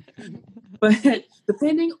funky. But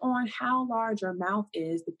depending on how large your mouth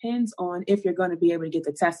is, depends on if you're going to be able to get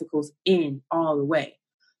the testicles in all the way.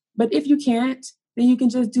 But if you can't, then you can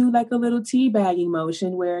just do like a little teabagging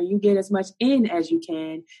motion where you get as much in as you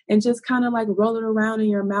can and just kind of like roll it around in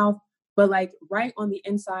your mouth, but like right on the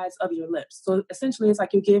insides of your lips. So essentially it's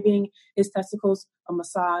like you're giving his testicles a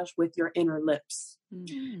massage with your inner lips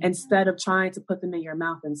instead of trying to put them in your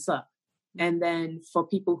mouth and suck. And then for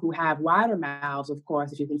people who have wider mouths, of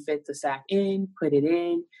course, if you can fit the sac in, put it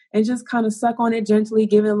in and just kind of suck on it gently,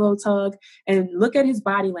 give it a little tug and look at his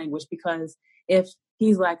body language, because if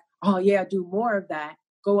he's like, oh yeah, do more of that,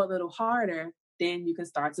 go a little harder, then you can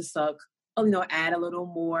start to suck, you know, add a little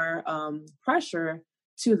more pressure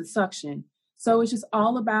to the suction. So it's just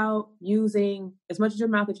all about using as much of your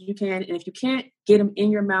mouth as you can. And if you can't get them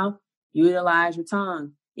in your mouth, utilize your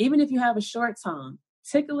tongue. Even if you have a short tongue,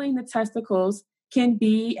 tickling the testicles can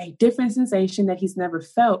be a different sensation that he's never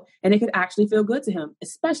felt. And it could actually feel good to him,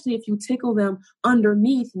 especially if you tickle them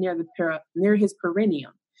underneath near his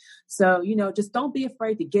perineum. So, you know, just don't be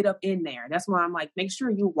afraid to get up in there. That's why I'm like, make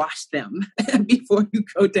sure you wash them before you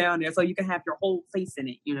go down there so you can have your whole face in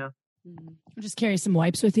it, you know. I'll just carry some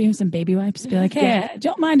wipes with you, some baby wipes. Be like, hey,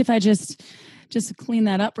 don't mind if I just clean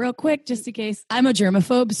that up real quick, just in case. I'm a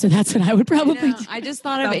germaphobe, so that's what I would probably do. I just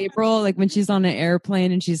thought of April, like when she's on an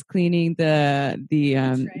airplane and she's cleaning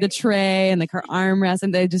the tray and like her armrest,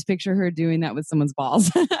 and I just picture her doing that with someone's balls.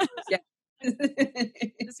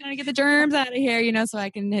 Just trying to get the germs out of here, so I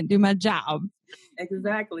can do my job.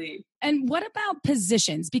 Exactly. And what about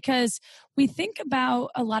positions? Because we think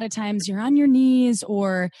about a lot of times you're on your knees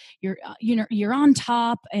or you're on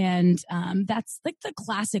top, and that's like the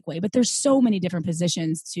classic way. But there's so many different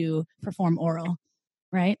positions to perform oral,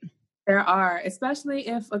 right? There are, especially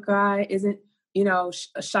if a guy isn't,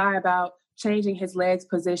 shy about changing his legs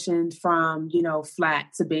positioned from, flat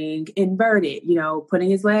to being inverted, putting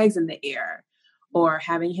his legs in the air, or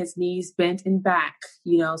having his knees bent and back,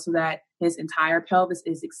 so that his entire pelvis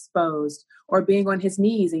is exposed, or being on his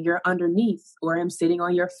knees and you're underneath, or him sitting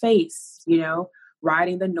on your face,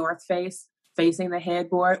 riding the north face, facing the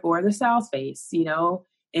headboard, or the south face,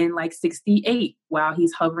 in like 68 while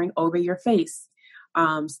he's hovering over your face.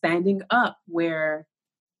 Standing up where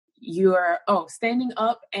standing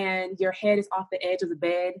up and your head is off the edge of the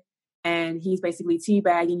bed and he's basically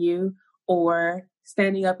teabagging you, or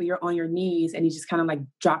standing up and you're on your knees and he's just kind of like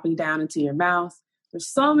dropping down into your mouth. There's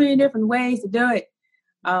so many different ways to do it.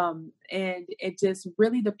 And it just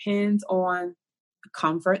really depends on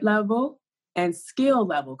comfort level and skill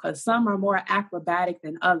level, because some are more acrobatic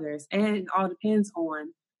than others. And it all depends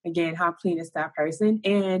on, again, how clean is that person,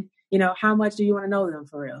 and how much do you want to know them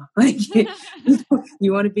for real? Like,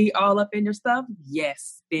 you want to be all up in their stuff?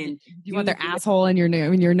 Yes. Then you want their asshole in your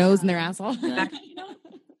nose and their asshole? Might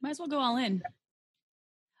as well go all in.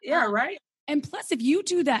 Yeah, right. And plus, if you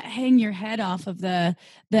do that hang your head off of the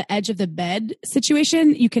edge of the bed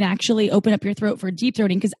situation, you can actually open up your throat for deep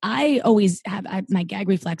throating. Because I always have my gag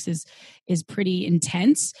reflex is pretty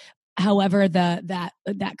intense. However, that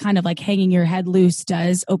kind of like hanging your head loose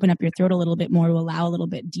does open up your throat a little bit more to allow a little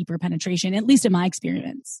bit deeper penetration, at least in my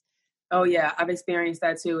experience. Oh yeah, I've experienced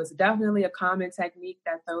that too. It's definitely a common technique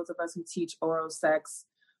that those of us who teach oral sex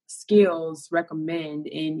skills recommend.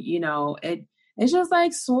 And it's just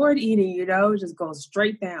like sword eating, it just goes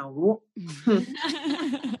straight down. Then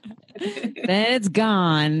it's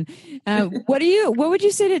gone. What would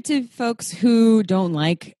you say to folks who don't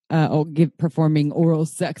like performing oral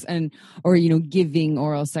sex or giving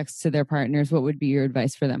oral sex to their partners? What would be your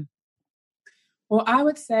advice for them? Well, I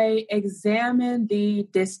would say examine the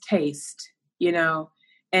distaste,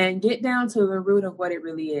 and get down to the root of what it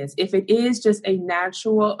really is. If it is just a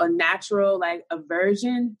natural like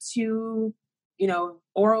aversion to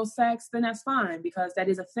oral sex, then that's fine, because that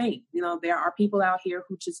is a thing. There are people out here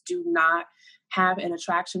who just do not have an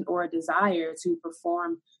attraction or a desire to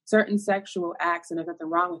perform certain sexual acts, and there's nothing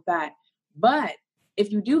wrong with that. But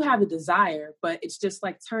if you do have a desire, but it's just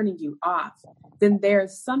like turning you off, then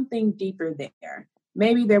there's something deeper there.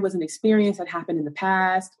 Maybe there was an experience that happened in the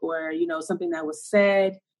past, or, something that was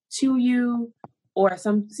said to you, or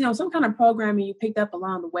some kind of programming you picked up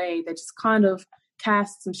along the way that just kind of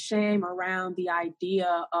cast some shame around the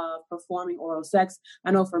idea of performing oral sex.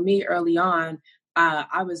 I know for me early on,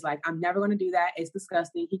 I was like, I'm never going to do that. It's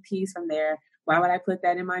disgusting. He pees from there. Why would I put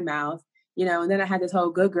that in my mouth? And then I had this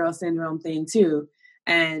whole good girl syndrome thing too.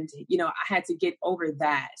 And, I had to get over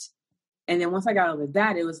that. And then once I got over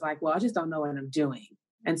that, it was like, well, I just don't know what I'm doing.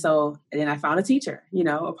 And then I found a teacher,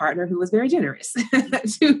 a partner who was very generous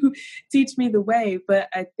to teach me the way. But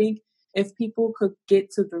I think if people could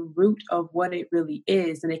get to the root of what it really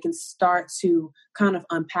is, and they can start to kind of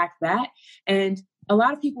unpack that. And a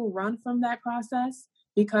lot of people run from that process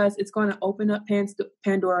because it's going to open up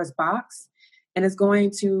Pandora's box, and it's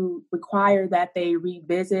going to require that they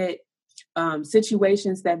revisit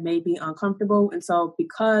situations that may be uncomfortable. And so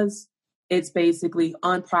because it's basically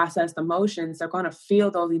unprocessed emotions, they're going to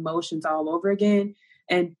feel those emotions all over again.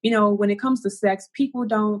 And, when it comes to sex, people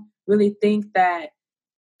don't really think that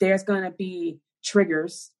there's going to be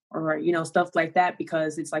triggers or, stuff like that,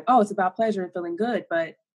 because it's like, oh, it's about pleasure and feeling good.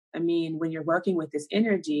 But I mean, when you're working with this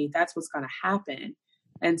energy, that's what's going to happen.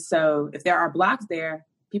 And so if there are blocks there,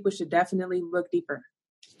 people should definitely look deeper.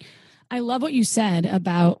 I love what you said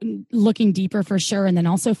about looking deeper for sure. And then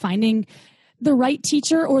also finding the right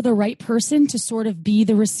teacher or the right person to sort of be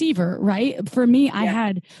the receiver, right? For me, yeah. I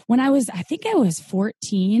had, when I think I was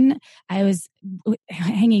 14, I was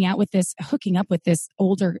hooking up with this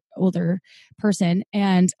older person,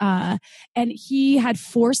 and he had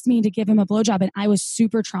forced me to give him a blowjob, and I was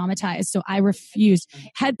super traumatized. So I refused.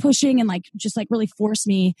 Head pushing and just really forced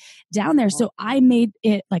me down there. So I made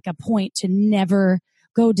it like a point to never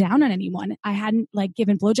go down on anyone. I hadn't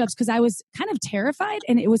given blowjobs because I was kind of terrified,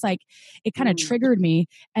 and it was it kind of triggered me.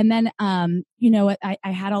 And then, I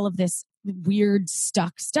had all of this weird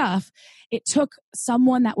stuck stuff. It took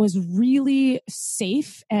someone that was really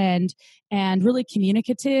safe and really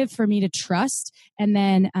communicative for me to trust. And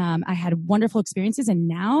then I had wonderful experiences. And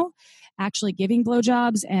now actually giving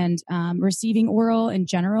blowjobs and receiving oral in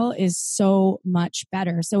general is so much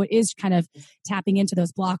better. So it is kind of tapping into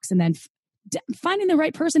those blocks and then finding the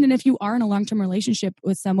right person. And if you are in a long-term relationship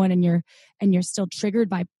with someone and you're still triggered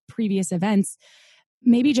by previous events,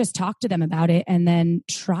 maybe just talk to them about it and then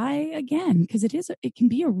try again, because it can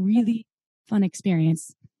be a really fun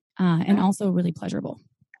experience and also really pleasurable.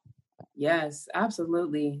 Yes,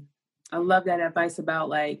 absolutely. I love that advice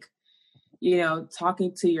about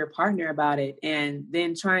talking to your partner about it and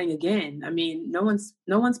then trying again. I mean, no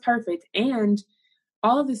one's perfect. And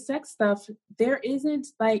all of the sex stuff, there isn't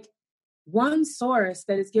like one source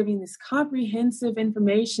that is giving this comprehensive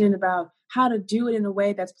information about how to do it in a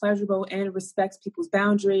way that's pleasurable and respects people's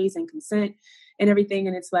boundaries and consent and everything.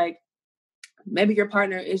 And it's like, maybe your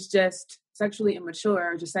partner is just sexually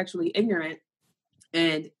immature or just sexually ignorant.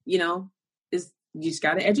 And, you just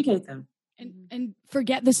got to educate them. And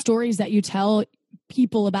forget the stories that you tell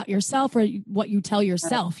people about yourself or what you tell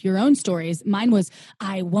yourself, your own stories. Mine was,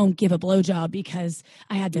 I won't give a blowjob because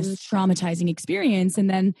I had this traumatizing experience. And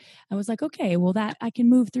then I was like, okay, well that I can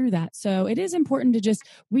move through that. So it is important to just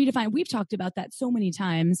redefine. We've talked about that so many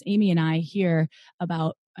times. Amy and I hear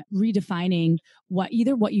about redefining what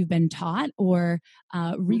you've been taught or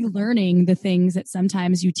relearning the things that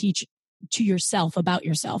sometimes you teach to yourself about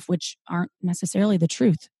yourself, which aren't necessarily the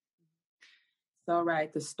truth. So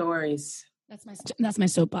right. The stories. That's my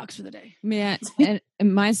soapbox for the day. Yeah, and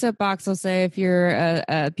my soapbox will say, if you're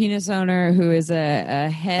a penis owner who is a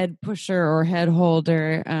head pusher or head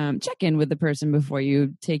holder, check in with the person before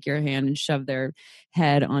you take your hand and shove their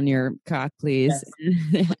head on your cock, please.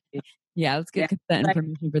 Yes. Yeah, let's get that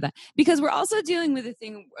information for that, because we're also dealing with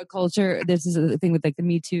a culture. This is a thing with like the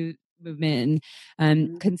Me Too movement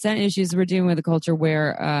and consent issues. We're dealing with a culture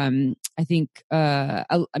where I think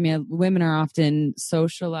women are often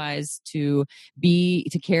socialized to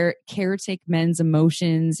caretake men's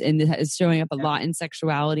emotions, and it is showing up a lot in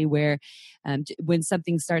sexuality where when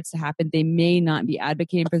something starts to happen, they may not be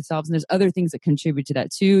advocating for themselves, and there's other things that contribute to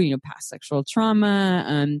that too, past sexual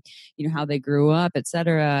trauma, how they grew up,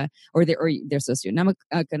 etc., or their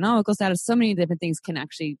socioeconomical status. So many different things can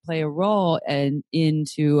actually play a role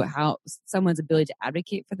into how someone's ability to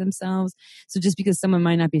advocate for themselves. So just because someone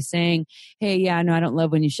might not be saying, hey, yeah, no, I don't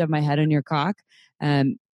love when you shove my head on your cock,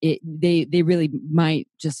 they really might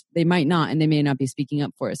not, and they may not be speaking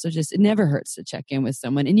up for it. So just, it never hurts to check in with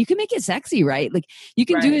someone, and you can make it sexy, right? Like you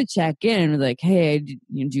can do a check in like, hey, do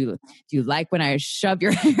you like when I shove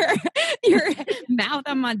your mouth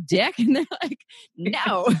on my dick? And they're like,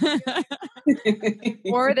 no.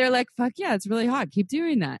 Or they're like, fuck yeah, it's really hot, keep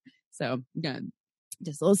doing that. So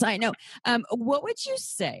just a little side note. What would you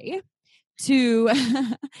say to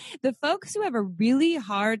the folks who have a really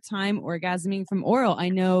hard time orgasming from oral? I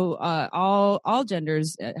know all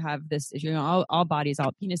genders have this issue, all bodies,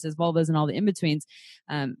 all penises, vulvas, and all the in-betweens.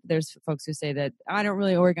 There's folks who say that I don't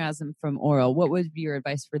really orgasm from oral. What would be your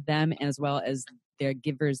advice for them, as well as their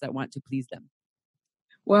givers that want to please them?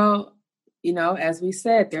 Well, as we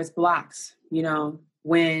said, there's blocks,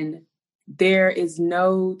 when there is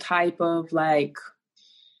no type of like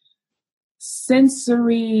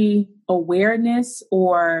sensory awareness,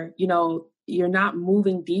 or you're not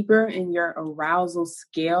moving deeper in your arousal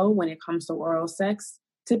scale when it comes to oral sex.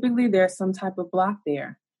 Typically there's some type of block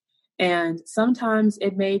there, and sometimes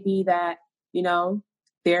it may be that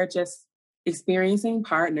they're just experiencing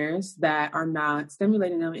partners that are not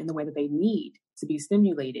stimulating them in the way that they need to be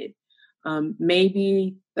stimulated.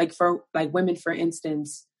 Maybe for women, for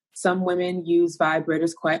instance, some women use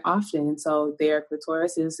vibrators quite often. And so their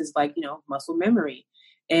clitoris is like, muscle memory.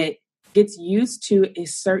 It gets used to a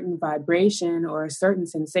certain vibration or a certain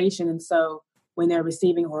sensation. And so when they're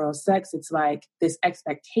receiving oral sex, it's like this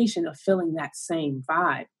expectation of feeling that same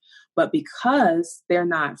vibe. But because they're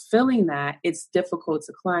not feeling that, it's difficult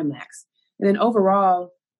to climax. And then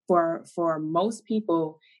overall, for most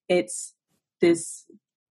people, it's this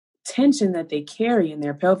tension that they carry in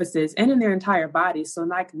their pelvises and in their entire body. So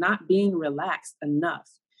like not being relaxed enough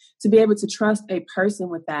to be able to trust a person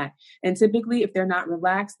with that. And typically if they're not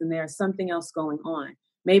relaxed, then there's something else going on.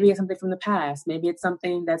 Maybe it's something from the past. Maybe it's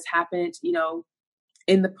something that's happened,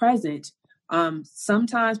 in the present.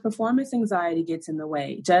 Sometimes performance anxiety gets in the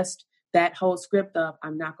way. Just that whole script of,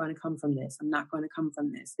 I'm not going to come from this. I'm not going to come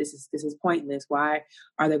from this. This is pointless. Why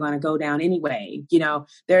are they going to go down anyway?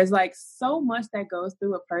 There's like so much that goes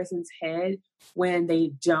through a person's head when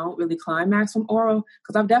they don't really climax from oral,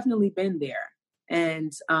 because I've definitely been there.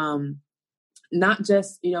 And not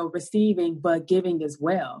just, receiving, but giving as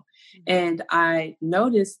well. And I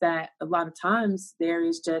noticed that a lot of times there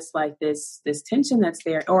is just like this tension that's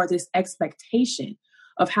there, or this expectation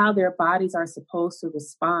of how their bodies are supposed to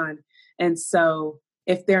respond. And so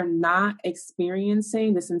if they're not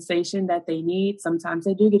experiencing the sensation that they need, sometimes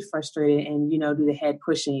they do get frustrated and, do the head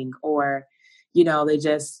pushing, or, they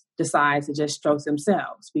just decide to just stroke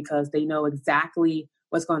themselves because they know exactly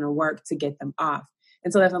what's going to work to get them off.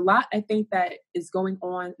 And so there's a lot, I think, that is going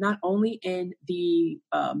on, not only in the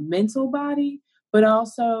mental body, but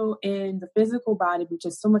also in the physical body, with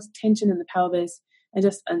just so much tension in the pelvis and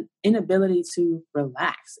just an inability to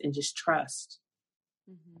relax and just trust.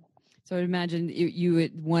 So I'd imagine you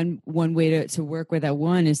would one way to work with that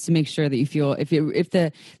one is to make sure that you feel, if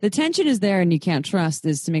the tension is there and you can't trust,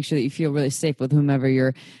 is to make sure that you feel really safe with whomever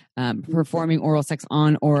you're performing oral sex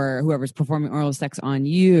on, or whoever's performing oral sex on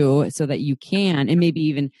you, so that you can, and maybe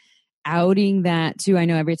even outing that too. I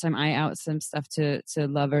know every time I out some stuff to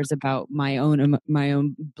lovers about my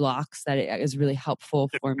own blocks, that it is really helpful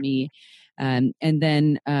for me. And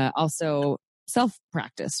then also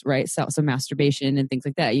self-practice, right? So masturbation and things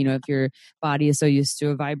like that. If your body is so used to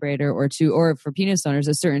a vibrator or for penis owners,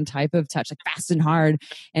 a certain type of touch, like fast and hard.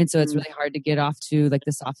 And so it's really hard to get off to like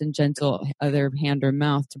the soft and gentle, other hand or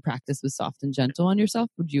mouth, to practice with soft and gentle on yourself.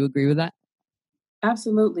 Would you agree with that?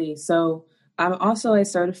 Absolutely. So I'm also a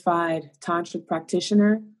certified tantric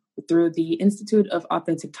practitioner through the Institute of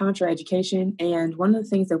Authentic Tantra Education. And one of the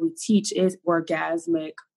things that we teach is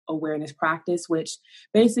orgasmic awareness practice, which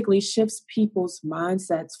basically shifts people's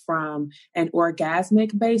mindsets from an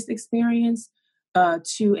orgasmic based experience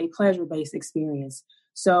to a pleasure based experience.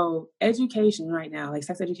 So education right now, like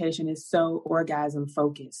sex education, is so orgasm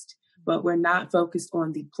focused, but we're not focused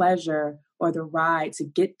on the pleasure or the ride to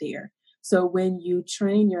get there. So when you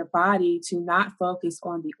train your body to not focus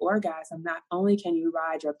on the orgasm, not only can you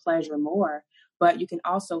ride your pleasure more, but you can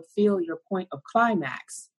also feel your point of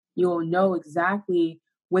climax. You'll know exactly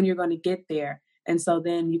when you're going to get there. And so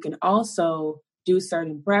then you can also do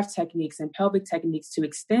certain breath techniques and pelvic techniques to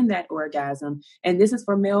extend that orgasm. And this is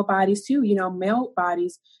for male bodies too. Male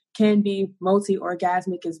bodies can be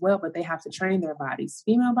multi-orgasmic as well, but they have to train their bodies.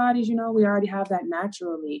 Female bodies, we already have that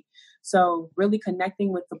naturally. So really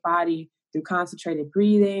connecting with the body through concentrated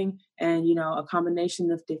breathing and, a combination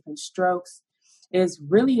of different strokes is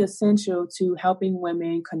really essential to helping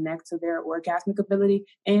women connect to their orgasmic ability,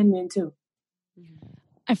 and men too.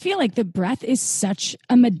 I feel like the breath is such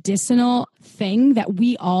a medicinal thing that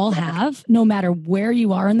we all have. No matter where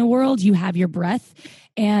you are in the world, you have your breath.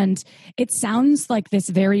 And it sounds like this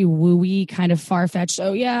very wooey kind of far-fetched,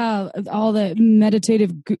 oh yeah, all the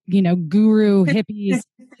meditative, guru hippies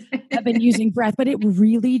have been using breath, but it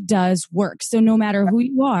really does work. So no matter who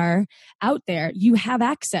you are out there, you have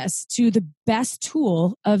access to the best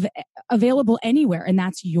tool available anywhere. And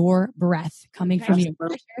that's your breath coming from you.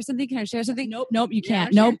 Can I share something? Nope, you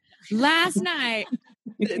can't. Nope. Last night,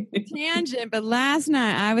 tangent, but last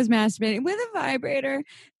night I was masturbating with a vibrator,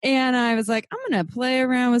 and I was like, I'm going to play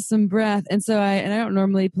around with some breath. And so I don't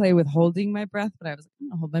normally play with holding my breath, but I was like, I'm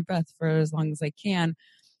going to hold my breath for as long as I can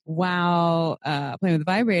while playing with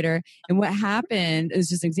the vibrator. And what happened is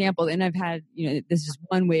just an example. And I've had, this is just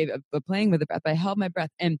one way of playing with the breath, but I held my breath.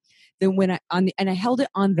 And then and I held it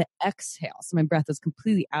on the exhale. So my breath was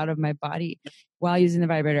completely out of my body while using the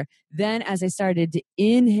vibrator. Then as I started to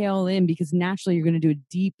inhale in, because naturally you're going to do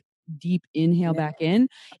a deep inhale back in,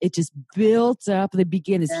 it just built up. They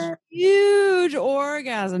begin this huge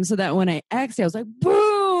orgasm, so that when I exhale, it's like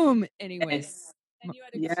boom. Anyways. And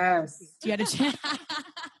you had to chance.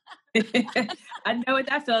 I know what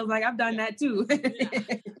that feels like. I've done that too.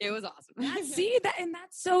 It was awesome. See that, and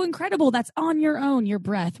that's so incredible. That's on your own, your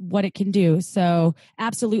breath, what it can do. So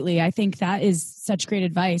absolutely, I think that is such great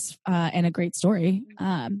advice and a great story.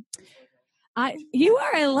 I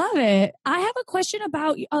love it. I have a question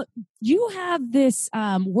about you have this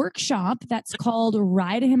workshop that's called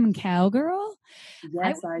Ride Him Cowgirl.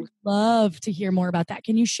 Yes, I would love to hear more about that.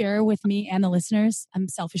 Can you share with me and the listeners? I'm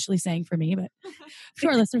selfishly saying for me, but for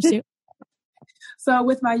our listeners too. So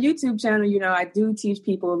with my YouTube channel, I do teach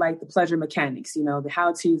people like the pleasure mechanics, the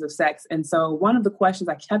how-tos of sex. And so one of the questions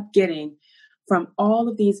I kept getting from all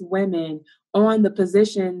of these women on the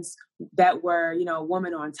positions that were,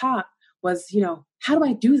 woman on top was, how do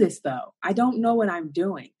I do this though? I don't know what I'm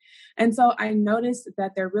doing. And so I noticed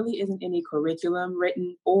that there really isn't any curriculum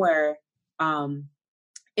written or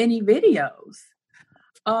any videos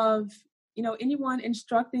of, anyone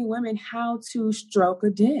instructing women how to stroke a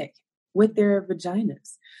dick with their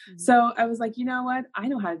vaginas. Mm-hmm. So I was like, you know what? I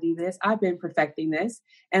know how to do this. I've been perfecting this.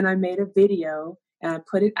 And I made a video and I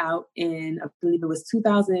put it out in, I believe it was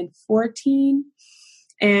 2014.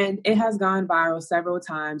 And it has gone viral several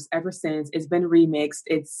times ever since. It's been remixed.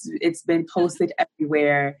 It's been posted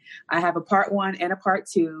everywhere. I have a part 1 and a part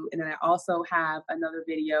 2. And then I also have another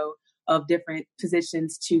video of different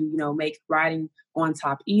positions to, make riding on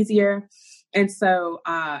top easier. And so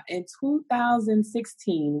in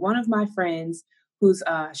 2016, one of my friends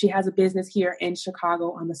she has a business here in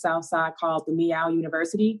Chicago on the South Side called the Meow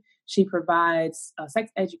University. She provides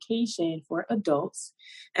sex education for adults.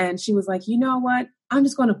 And she was like, you know what? I'm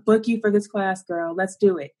just going to book you for this class, girl. Let's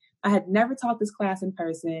do it. I had never taught this class in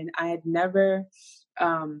person. I had never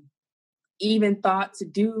even thought to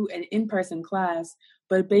do an in-person class.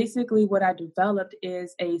 But basically what I developed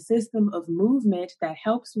is a system of movement that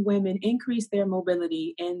helps women increase their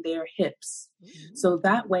mobility in their hips. Mm-hmm. So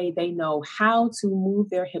that way they know how to move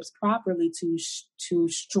their hips properly to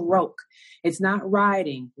stroke. It's not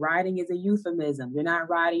riding. Riding is a euphemism. You're not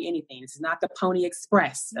riding anything. This is not the Pony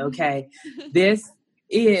Express, okay? This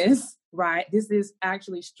is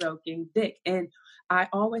actually stroking dick. And I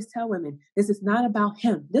always tell women, this is not about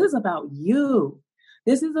him. This is about you.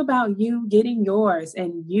 This is about you getting yours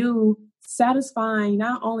and you satisfying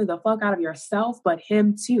not only the fuck out of yourself, but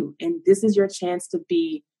him too. And this is your chance to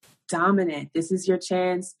be dominant. This is your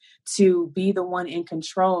chance to be the one in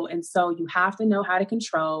control. And so you have to know how to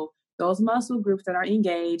control those muscle groups that are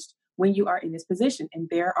engaged when you are in this position. And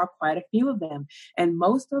there are quite a few of them. And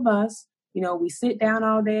most of us, we sit down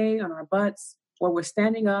all day on our butts, or we're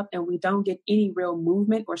standing up and we don't get any real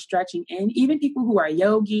movement or stretching in. Even people who are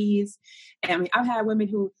yogis. And I mean, I've had women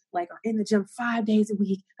who are in the gym 5 days a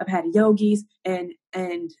week. I've had yogis and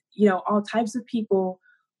all types of people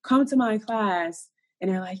come to my class and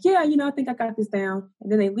they're like, yeah, I think I got this down.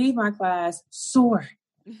 And then they leave my class sore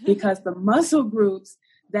because the muscle groups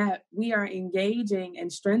that we are engaging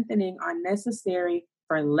and strengthening are necessary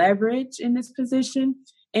for leverage in this position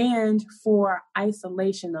and for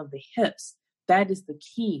isolation of the hips. That is the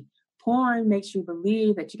key. Porn makes you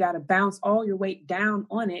believe that you got to bounce all your weight down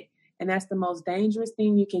on it. And that's the most dangerous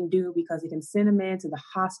thing you can do because it can send a man to the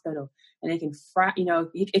hospital and it can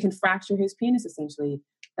it can fracture his penis essentially.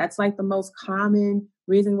 That's like the most common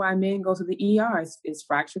reason why men go to the ER is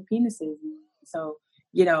fractured penises. So,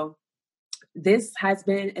 this has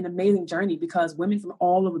been an amazing journey because women from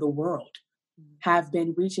all over the world have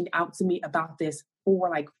been reaching out to me about this for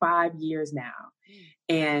 5 years now.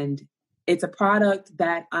 And it's a product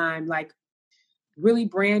that I'm really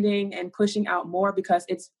branding and pushing out more because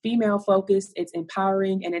it's female focused, it's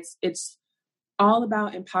empowering, and it's all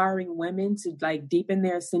about empowering women to deepen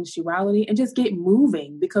their sensuality and just get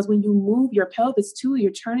moving. Because when you move your pelvis too,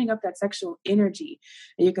 you're turning up that sexual energy.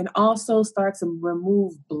 And you can also start to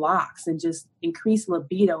remove blocks and just increase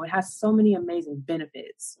libido. It has so many amazing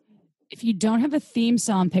benefits. If you don't have a theme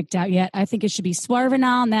song picked out yet, I think it should be swerving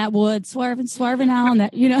on that wood, swerving on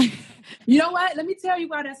that, You know what? Let me tell you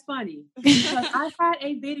why that's funny. Because I had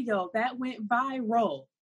a video that went viral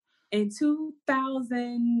in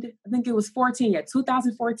 2000, I think it was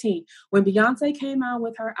 2014, when Beyonce came out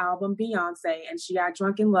with her album, Beyonce, and she got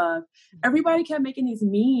Drunk in Love. Everybody kept making these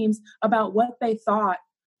memes about what they thought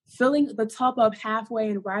filling the tub up halfway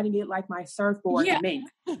and riding it like my surfboard meant.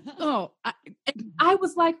 I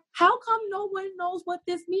was like, how come no one knows what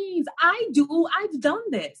this means? I do. I've done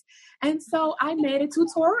this. And so I made a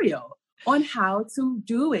tutorial on how to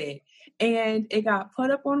do it. And it got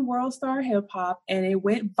put up on World Star Hip Hop and it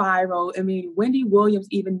went viral. I mean, Wendy Williams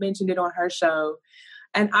even mentioned it on her show.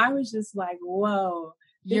 And I was just like, whoa.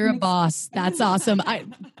 You're a boss. That's awesome.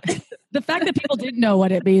 The fact that people didn't know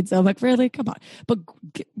what it means, I'm like, really? Come on. But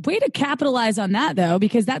way to capitalize on that, though,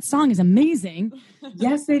 because that song is amazing.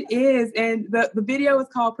 Yes, it is. And the video is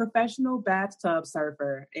called Professional Bathtub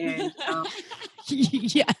Surfer. And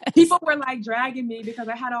yes. People were dragging me because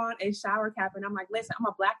I had on a shower cap. And I'm like, listen, I'm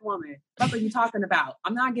a Black woman. What are you talking about?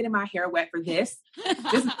 I'm not getting my hair wet for this.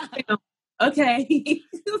 This is okay.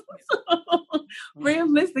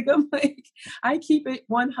 Realistic. I'm like, I keep it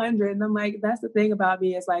 100. And I'm like, that's the thing about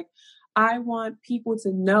me. It's I want people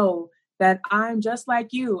to know that I'm just like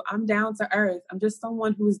you. I'm down to earth. I'm just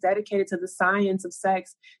someone who's dedicated to the science of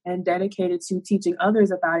sex and dedicated to teaching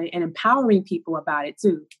others about it and empowering people about it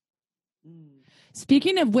too.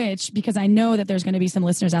 Speaking of which, because I know that there's going to be some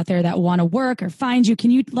listeners out there that want to work or find you,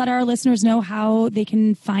 can you let our listeners know how they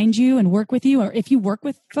can find you and work with you? Or if you work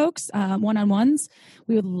with folks one-on-ones,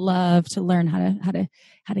 we would love to learn how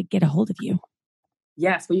to get a hold of you.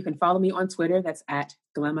 Yes, well, you can follow me on Twitter. That's at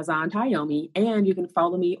Glamazon Tyomi. And you can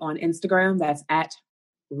follow me on Instagram. That's at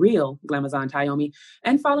real Glamazon Tyomi,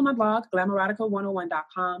 and follow my blog,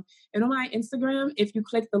 glamoratica101.com. And on my Instagram, if you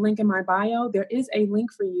click the link in my bio, there is a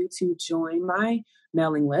link for you to join my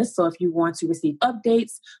mailing list. So if you want to receive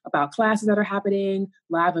updates about classes that are happening,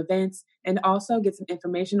 live events, and also get some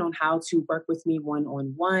information on how to work with me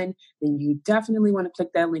one-on-one, then you definitely want to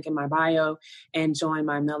click that link in my bio and join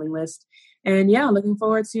my mailing list. And yeah, looking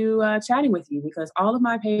forward to chatting with you, because all of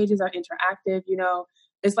my pages are interactive. You know,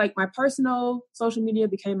 it's like my personal social media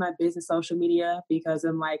became my business social media because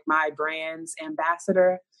I'm like my brand's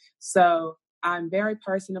ambassador. So I'm very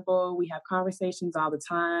personable. We have conversations all the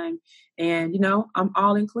time. And, you know, I'm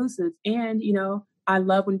all inclusive. And, you know, I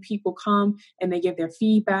love when people come and they give their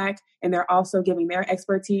feedback and they're also giving their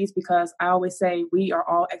expertise, because I always say we are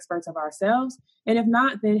all experts of ourselves. And if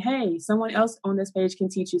not, then, hey, someone else on this page can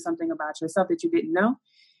teach you something about yourself that you didn't know.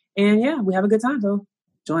 And yeah, we have a good time. So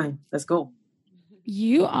join. Let's go.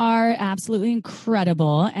 You are absolutely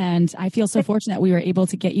incredible. And I feel so fortunate we were able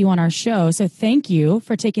to get you on our show. So thank you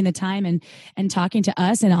for taking the time and talking to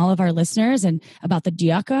us and all of our listeners and about the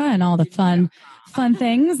diaka and all the fun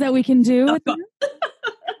things that we can do with them.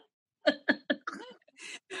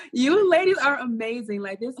 You ladies are amazing.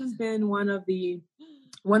 Like, this has been one of the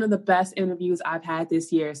best interviews I've had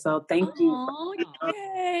this year. So thank you.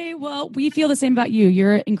 Yay. Well, we feel the same about you.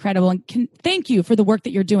 You're incredible. And thank you for the work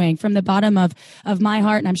that you're doing from the bottom of my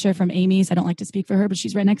heart. And I'm sure from Amy's. I don't like to speak for her, but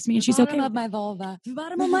she's right next to me and she's okay. Bottom of my vulva.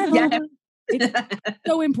 Bottom of my vulva. It's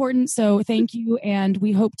so important. So thank you. And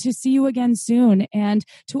we hope to see you again soon. And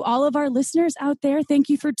to all of our listeners out there, thank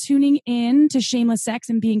you for tuning in to Shameless Sex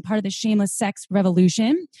and being part of the Shameless Sex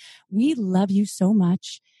revolution. We love you so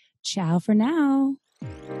much. Ciao for now.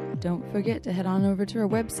 Don't forget to head on over to our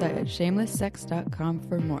website at shamelesssex.com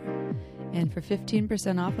for more. And for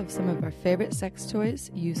 15% off of some of our favorite sex toys,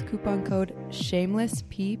 use coupon code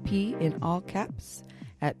SHAMELESSPP in all caps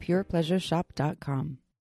at purepleasureshop.com.